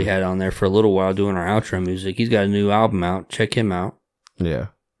that we had on there for a little while doing our outro music. He's got a new album out. Check him out. Yeah.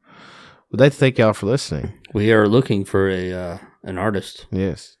 We'd like to thank y'all for listening. We are looking for an artist.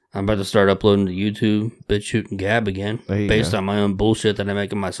 Yes. I'm about to start uploading to YouTube, BitChute, and Gab again, based on my own bullshit that I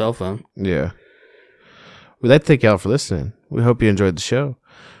make on my cell phone. Yeah. We'd like to thank y'all for listening. We hope you enjoyed the show.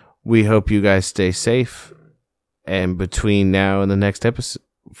 We hope you guys stay safe. And between now and the next episode...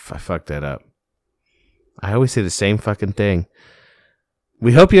 I fucked that up. I always say the same fucking thing.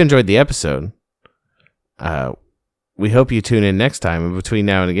 We hope you enjoyed the episode. We hope you tune in next time. And between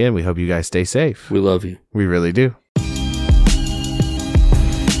now and again, we hope you guys stay safe. We love you. We really do.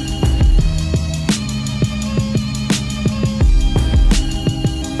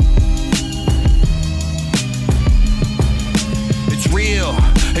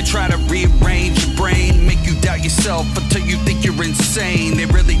 They try to rearrange your brain, make you doubt yourself until you think you're insane. They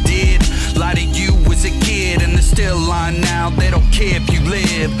really did lie to you as a kid, and they're still lying now. They don't care if you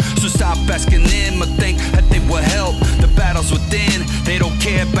live, so stop asking them or think that they will help. The battle's within, they don't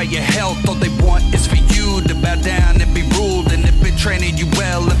care about your health. All they want is for you to bow down and be ruled, and they've been training you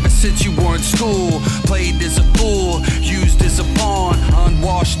well ever since you were in school. Played as a fool, used as a pawn,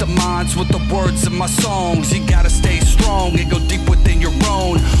 unwashed the minds with the words of my songs. You gotta stay strong and go deep within your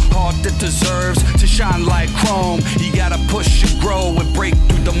own heart that deserves to shine like chrome. You gotta push and grow and break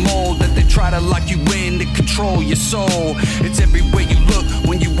through the mold that they try to lock you in to control your soul. It's everywhere you look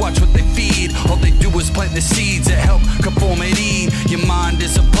when you watch what they feed. All they do is plant the seeds that help conformity. Your mind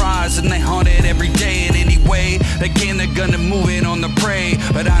is a prize and they hunt it every day. In any way they can, they're gonna move it on the prey.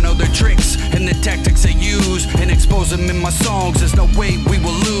 But I know their tricks and the tactics they use, and expose them in my songs. There's no way we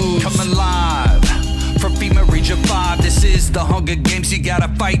will lose. Come alive from FEMA Region 5, this is the Hunger Games. You gotta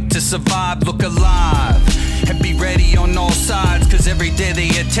fight to survive. Look alive and be ready on all sides, cause every day they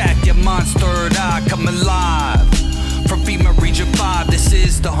attack your mind's third eye. Come alive from FEMA Region 5, this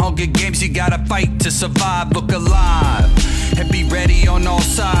is the Hunger Games. You gotta fight to survive. Look alive and be ready on all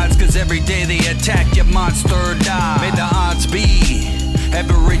sides, cause every day they attack your mind's third eye. May the odds be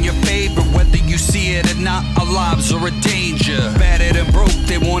ever in your favor, whether you see it or not. Our lives are a danger. Battered and broke,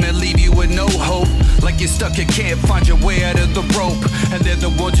 they wanna leave you with no hope, like you're stuck and can't find your way out of the rope. And they're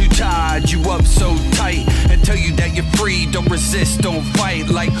the ones who tied you up so tight and tell you that you're free. Don't resist, don't fight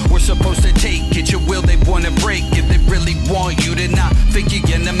like we're supposed to take it. Your will they wanna break it. They really want you to not think you're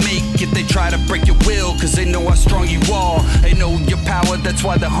gonna make it. They try to break your will cause they know how strong you are. They know your power, that's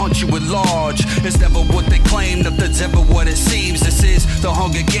why they hunt you at large. It's never what they claim, nothing's ever what it seems. This is the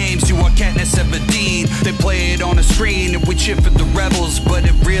Hunger Games, you are Katniss Everdeen. They play it on the screen and we cheer for the rebels, but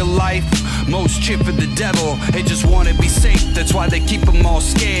in real life, most cheer for the devil. They just wanna be safe, that's why they keep them all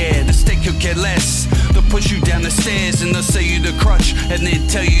scared. The stake could care less, they'll push you down the stairs and they'll say you to crutch and they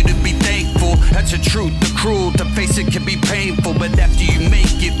tell you to be thankful. That's the truth, the cruel, to face it can be painful, but after you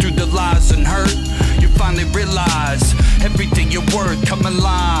make it through the lies and hurt, you finally realize everything you're worth. Come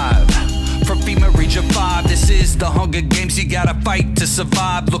alive From FEMA Region 5, this is the Hunger Games. You gotta fight to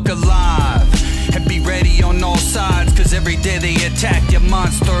survive, look alive, and be ready on all sides, cause every day they attack your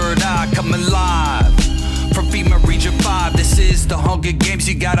mind's third eye, come alive. From FEMA Region 5, this is the Hunger Games.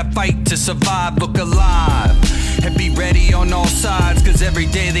 You gotta fight to survive, look alive, and be ready on all sides, cause every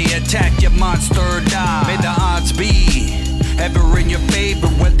day they attack your mind's third eye. May the odds be ever in your favor,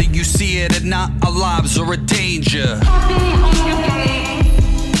 whether you see it or not, our lives are a danger.